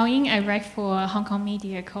name is Zhao Ying. I write for Hong Kong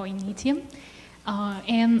media called Initium.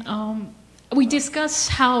 We discussed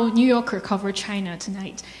how New Yorker covered China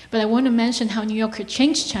tonight, but I want to mention how New Yorker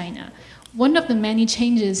changed China. One of the many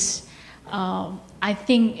changes, I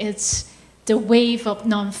think, it's the wave of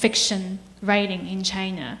nonfiction writing in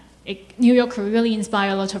China. New Yorker really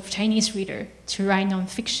inspired a lot of Chinese readers to write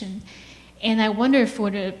nonfiction. And I wonder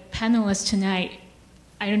for the panelists tonight,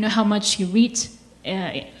 I don't know how much you read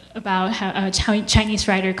about how Chinese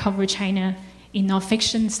writers cover China in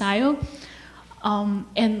nonfiction style.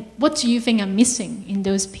 And what do you think are missing in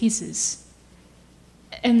those pieces?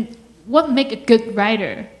 And what makes a good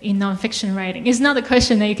writer in nonfiction writing? It's not a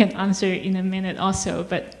question that you can answer in a minute also,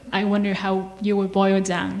 but I wonder how you would boil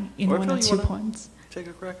down in Orville, one or 2 points. Take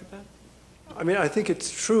a crack at that? I mean, I think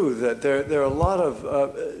it's true that there are a lot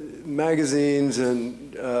of magazines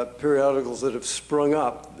and periodicals that have sprung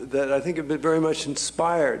up that I think have been very much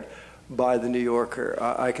inspired by the New Yorker.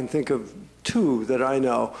 I can think of 2 that I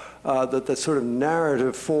know, that sort of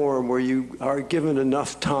narrative form where you are given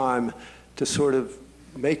enough time to sort of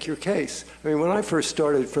make your case. I mean, when I first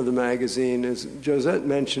started for the magazine, as Josette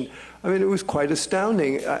mentioned, I mean, it was quite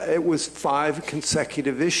astounding. It was 5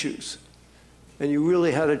 consecutive issues. And you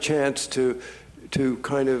really had a chance to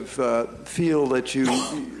kind of feel that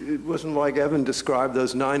it wasn't like Evan described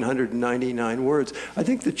those 999 words. I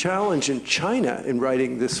think the challenge in China in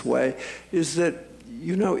writing this way is that,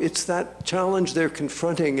 you know, it's that challenge they're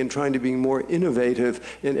confronting in trying to be more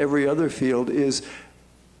innovative in every other field is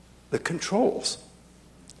the controls.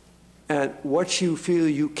 And what you feel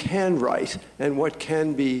you can write and what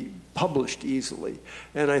can be published easily.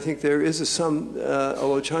 And I think there is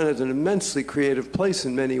although China is an immensely creative place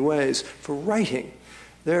in many ways for writing,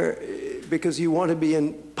 because you want to be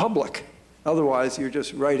in public. Otherwise, you're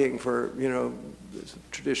just writing for, you know, there's a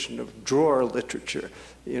tradition of drawer literature,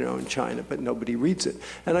 you know, in China, but nobody reads it.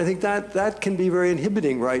 And I think that can be very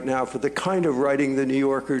inhibiting right now for the kind of writing the New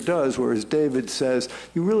Yorker does, whereas David says,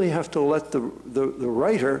 you really have to let the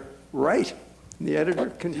writer write. The editor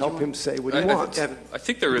can help him say what he wants. I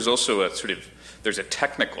think there is also there's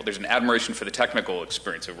an admiration for the technical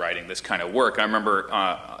experience of writing this kind of work. I remember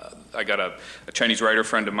I got a Chinese writer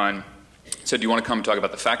friend of mine said, do you want to come and talk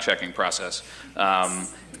about the fact-checking process?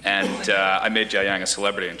 And I made Jiayang a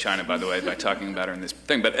celebrity in China, by the way, by talking about her in this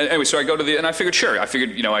thing. But anyway, so I go and I figured, sure. I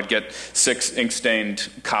figured, you know, I'd get 6 ink-stained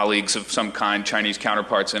colleagues of some kind, Chinese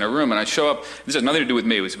counterparts in a room, and I show up. This has nothing to do with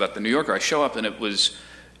me. It was about the New Yorker. I show up, and it was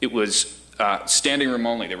standing room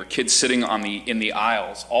only. There were kids sitting in the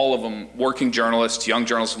aisles, all of them working journalists, young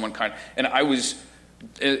journalists of one kind, and I was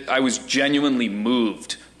genuinely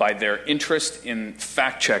moved by their interest in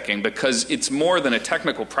fact-checking, because it's more than a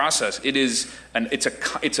technical process. It's an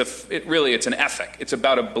ethic. It's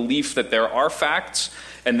about a belief that there are facts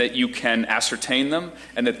and that you can ascertain them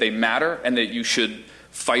and that they matter and that you should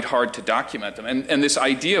fight hard to document them. And this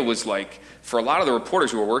idea was like, for a lot of the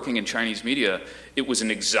reporters who were working in Chinese media, it was an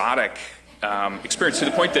exotic experience, to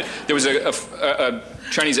the point that there was a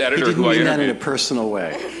Chinese editor who I interviewed. He didn't mean that in a personal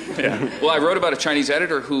way. Yeah. Well, I wrote about a Chinese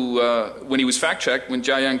editor who, when he was fact-checked, when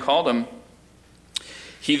Jiayang called him,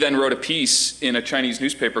 he then wrote a piece in a Chinese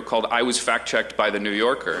newspaper called "I Was Fact-Checked by the New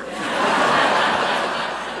Yorker."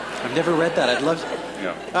 I've never read that. I'd love to.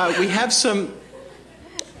 Yeah. We have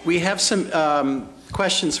some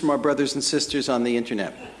questions from our brothers and sisters on the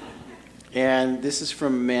internet. And this is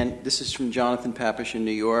from Jonathan Papish in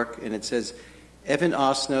New York, and it says, Evan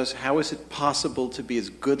Osnos, how is it possible to be as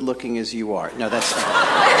good-looking as you are? No, that's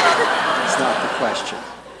not the question.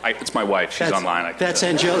 It's my wife. She's online. That's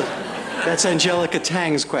Angelica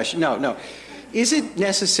Tang's question. No. Is it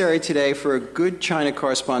necessary today for a good China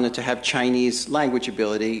correspondent to have Chinese language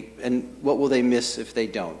ability, and what will they miss if they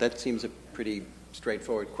don't? That seems a pretty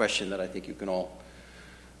straightforward question that I think you can all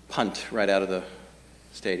punt right out of the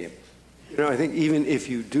stadium. You know, I think even if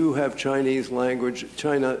you do have Chinese language,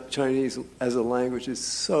 Chinese as a language is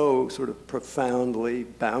so sort of profoundly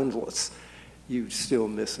boundless, you still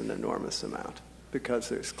miss an enormous amount, because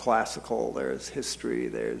there's classical, there's history,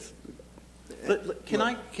 there's...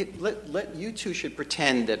 Let you two should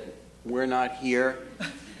pretend that we're not here.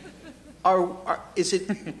 Is it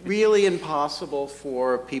really impossible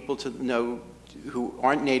for people to know, who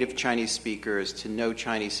aren't native Chinese speakers, to know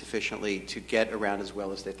Chinese sufficiently to get around as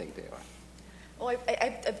well as they think they are? Well,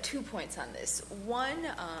 I have 2 points on this. One,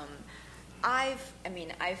 I've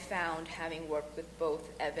found, having worked with both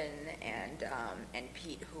Evan and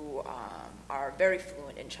Pete, who are very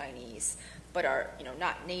fluent in Chinese, but are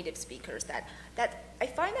not native speakers, that I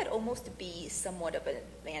find that almost to be somewhat of an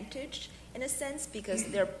advantage in a sense, because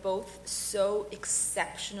they're both so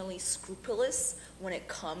exceptionally scrupulous when it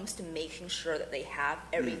comes to making sure that they have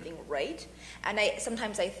everything right. And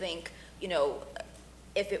sometimes I think,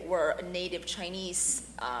 if it were a native Chinese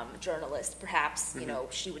journalist, perhaps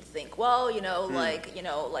she would think, well,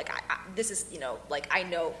 this is I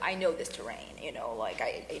know this terrain,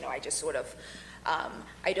 I just sort of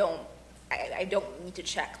I don't need to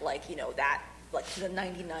check that to the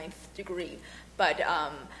 99th degree, but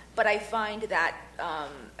I find that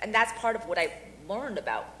and that's part of what I learned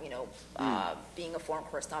about, being a foreign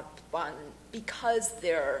correspondent because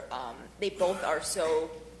they both are so,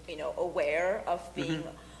 aware of being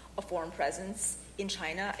a foreign presence in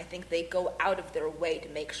China. I think they go out of their way to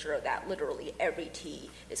make sure that literally every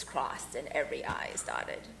T is crossed and every I is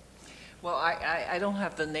dotted. Well, I don't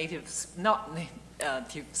have the native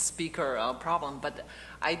speaker problem, but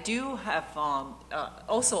I do have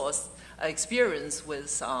also an experience with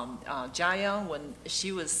Jiayang when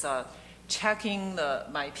she was checking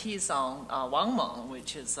my piece on Wang Meng,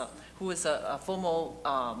 who is a former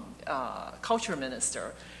culture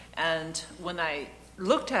minister. And when I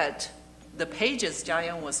looked at the pages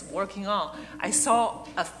Jiayang was working on, I saw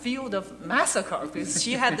a field of massacre because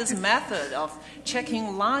she had this method of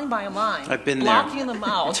checking line by line, blocking them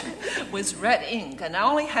out with red ink. And I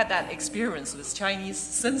only had that experience with Chinese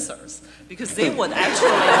censors because they would actually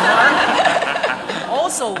mark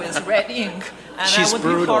also with red ink, and I would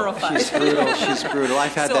be horrified. She's brutal. She's brutal.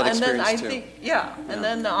 I've had that experience too. And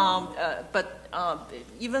then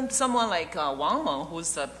even someone like Wang Meng,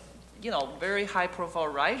 who's a very high-profile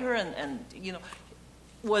writer, and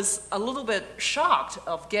was a little bit shocked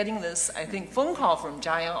of getting this, I think, phone call from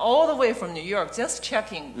Jiayang all the way from New York, just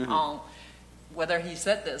checking on whether he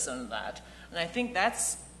said this or that. And I think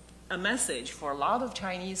that's a message for a lot of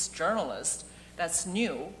Chinese journalists that's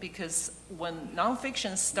new, because when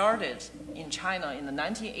nonfiction started in China in the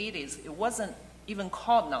 1980s, it wasn't even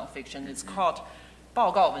called nonfiction. It's called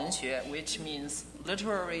报告文学, which means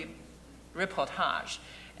literary reportage.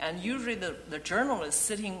 And usually the journalist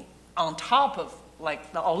sitting on top of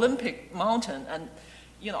like the Olympic mountain and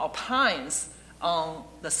opines on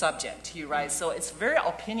the subject he writes. So it's very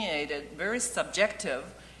opinionated, very subjective,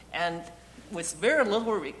 and with very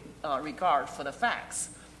little regard for the facts.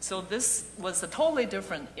 So this was a totally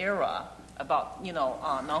different era about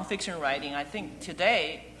nonfiction writing. I think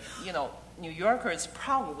today, New Yorker is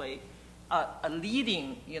probably a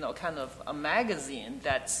leading kind of a magazine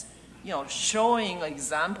that's showing an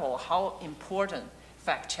example how important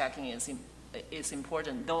fact-checking is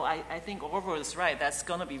important. Though I think Orville is right, that's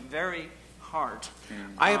going to be very hard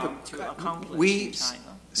to accomplish in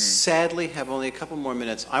China. Sadly have only a couple more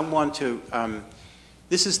minutes. I want to,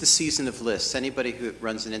 this is the season of lists. Anybody who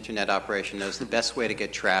runs an internet operation knows the best way to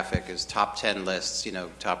get traffic is top 10 lists,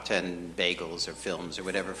 top 10 bagels or films or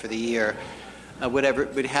whatever for the year, whatever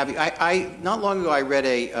would have you. Not long ago I read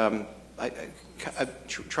I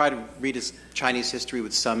try to read his Chinese history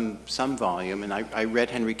with some volume, and I read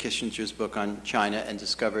Henry Kissinger's book on China and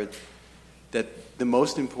discovered that the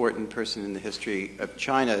most important person in the history of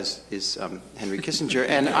China is Henry Kissinger,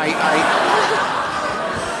 and I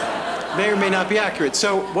may or may not be accurate.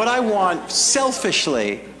 So what I want,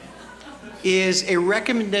 selfishly, is a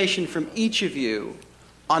recommendation from each of you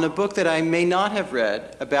on a book that I may not have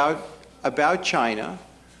read about China,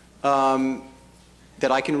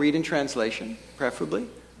 that I can read in translation, preferably,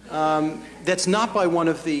 that's not by one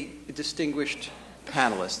of the distinguished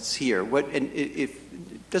panelists here. It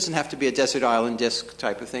doesn't have to be a desert island disc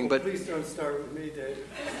type of thing, but... Please don't start with me, David.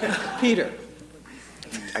 Peter.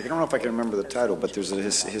 I don't know if I can remember the title, but there's a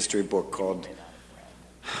history book called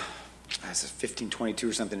 1522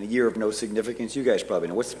 or something, A Year of No Significance. You guys probably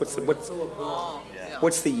know. What's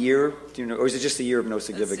the year? Do you know, or is it just the Year of No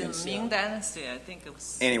Significance? It's in Ming Dynasty, I think it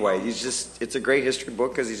was. Anyway, it's a great history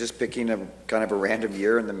book because he's just picking a kind of a random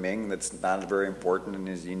year in the Ming that's not very important, and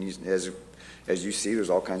as you see, there's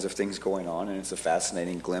all kinds of things going on, and it's a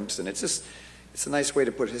fascinating glimpse, and it's a nice way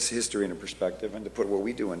to put his history into perspective and to put what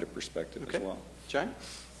we do into perspective as well. John?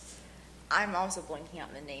 I'm also blanking on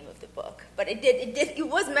the name of the book, but it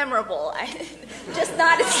was memorable. Just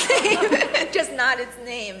not its name. Just not its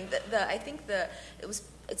name. I think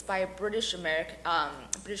it's by a British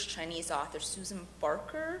Chinese author, Susan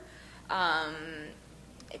Barker.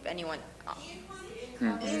 If anyone.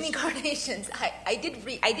 Incarnations. I did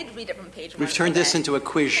read it from page 1. We've turned this into a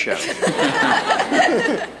quiz show.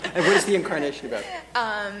 And what is the incarnation about?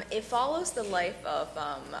 It follows the life of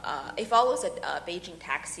it follows a Beijing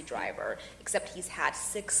taxi driver, except he's had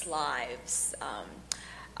 6 lives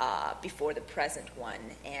before the present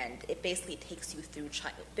one, and it basically takes you through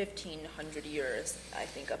 1,500 years, I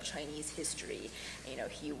think, of Chinese history.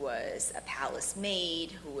 He was a palace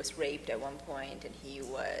maid who was raped at one point, and he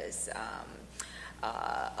was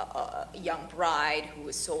a young bride who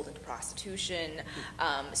was sold into prostitution.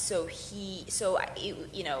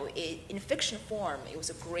 In fiction form, it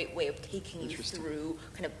was a great way of taking you through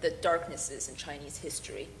kind of the darknesses in Chinese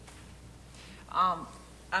history. I'm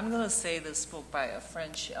going to say this book by a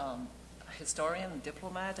French historian and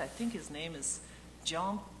diplomat. I think his name is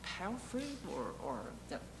John Palfrey,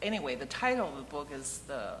 anyway, the title of the book is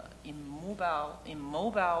the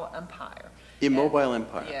Immobile Empire. Immobile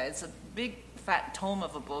Empire. Yeah, it's a big fat tome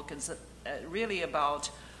of a book. It's really about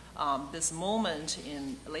this moment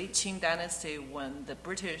in late Qing dynasty when the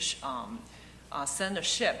British sent a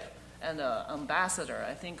ship and an ambassador,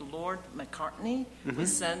 I think Lord Macartney,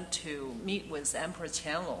 was sent to meet with Emperor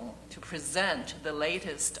Qianlong to present the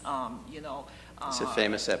latest, It's a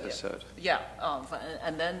famous episode. Yeah,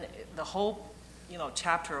 and then the whole,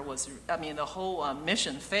 chapter was, the whole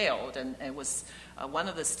mission failed, and it was one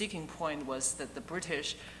of the sticking point was that the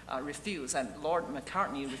British refused, and Lord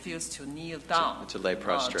Macartney refused to kneel down to lay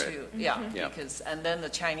prostrate. Because, and then the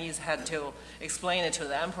Chinese had to explain it to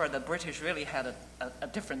the emperor. The British really had a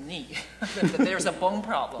different knee. There's a bone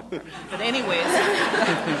problem. But anyways,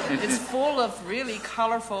 it's full of really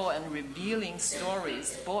colorful and revealing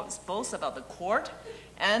stories, both about the court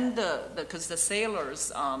and because the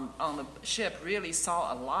sailors on the ship really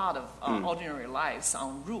saw a lot of ordinary lives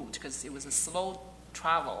en route, because it was a slow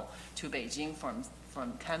travel to Beijing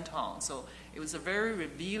from Canton. So it was a very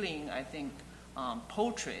revealing, I think,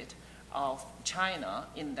 portrait of China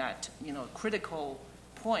in that critical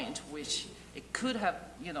point, which it could have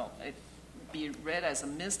it be read as a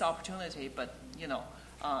missed opportunity, but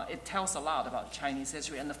it tells a lot about Chinese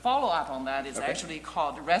history. And the follow-up on that is actually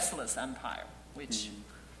called Restless Empire, which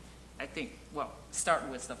I think, start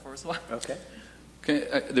with the first one. Okay.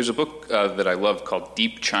 There's a book that I love called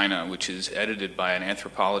Deep China, which is edited by an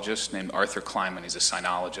anthropologist named Arthur Kleinman. He's a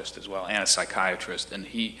sinologist as well, and a psychiatrist. And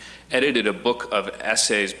he edited a book of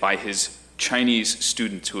essays by his Chinese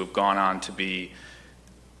students who have gone on to be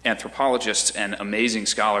anthropologists and amazing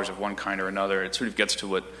scholars of one kind or another. It sort of gets to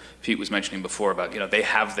what Pete was mentioning before about, they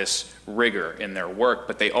have this rigor in their work,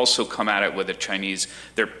 but they also come at it with their Chinese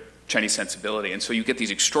sensibility. And so you get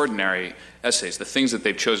these extraordinary essays, the things that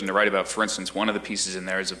they've chosen to write about. For instance, one of the pieces in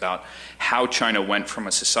there is about how China went from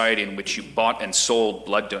a society in which you bought and sold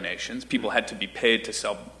blood donations, people had to be paid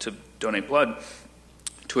to donate blood,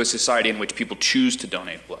 to a society in which people choose to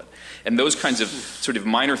donate blood. And those kinds of sort of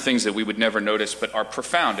minor things that we would never notice but are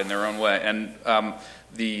profound in their own way. And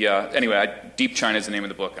anyway, Deep China is the name of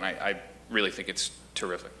the book, and I really think it's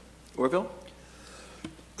terrific. Orville?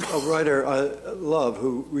 A writer I love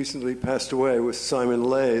who recently passed away was Simon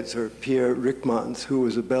Leys, or Pierre Ryckmans, who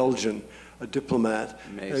was a Belgian, a diplomat,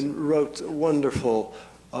 and wrote wonderful,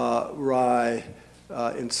 wry,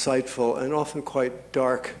 insightful, and often quite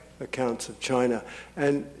dark accounts of China.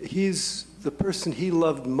 And he's the person he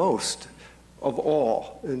loved most of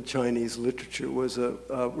all in Chinese literature was a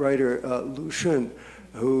writer, Lu Xun,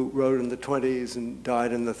 who wrote in the 20s and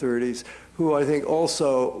died in the 30s, who I think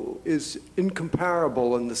also is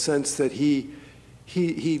incomparable in the sense that he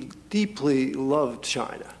deeply loved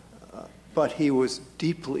China, but he was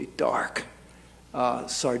deeply dark,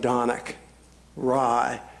 sardonic,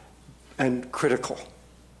 wry, and critical.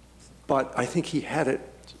 But I think he had it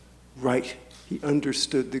right. He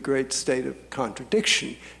understood the great state of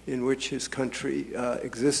contradiction in which his country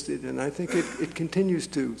existed, and I think it continues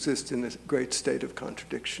to exist in a great state of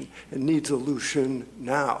contradiction and needs a Lu Xun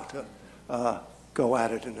now to go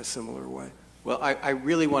at it in a similar way. Well, I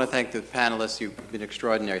really want to thank the panelists. You've been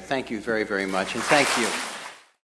extraordinary. Thank you very, very much, and thank you.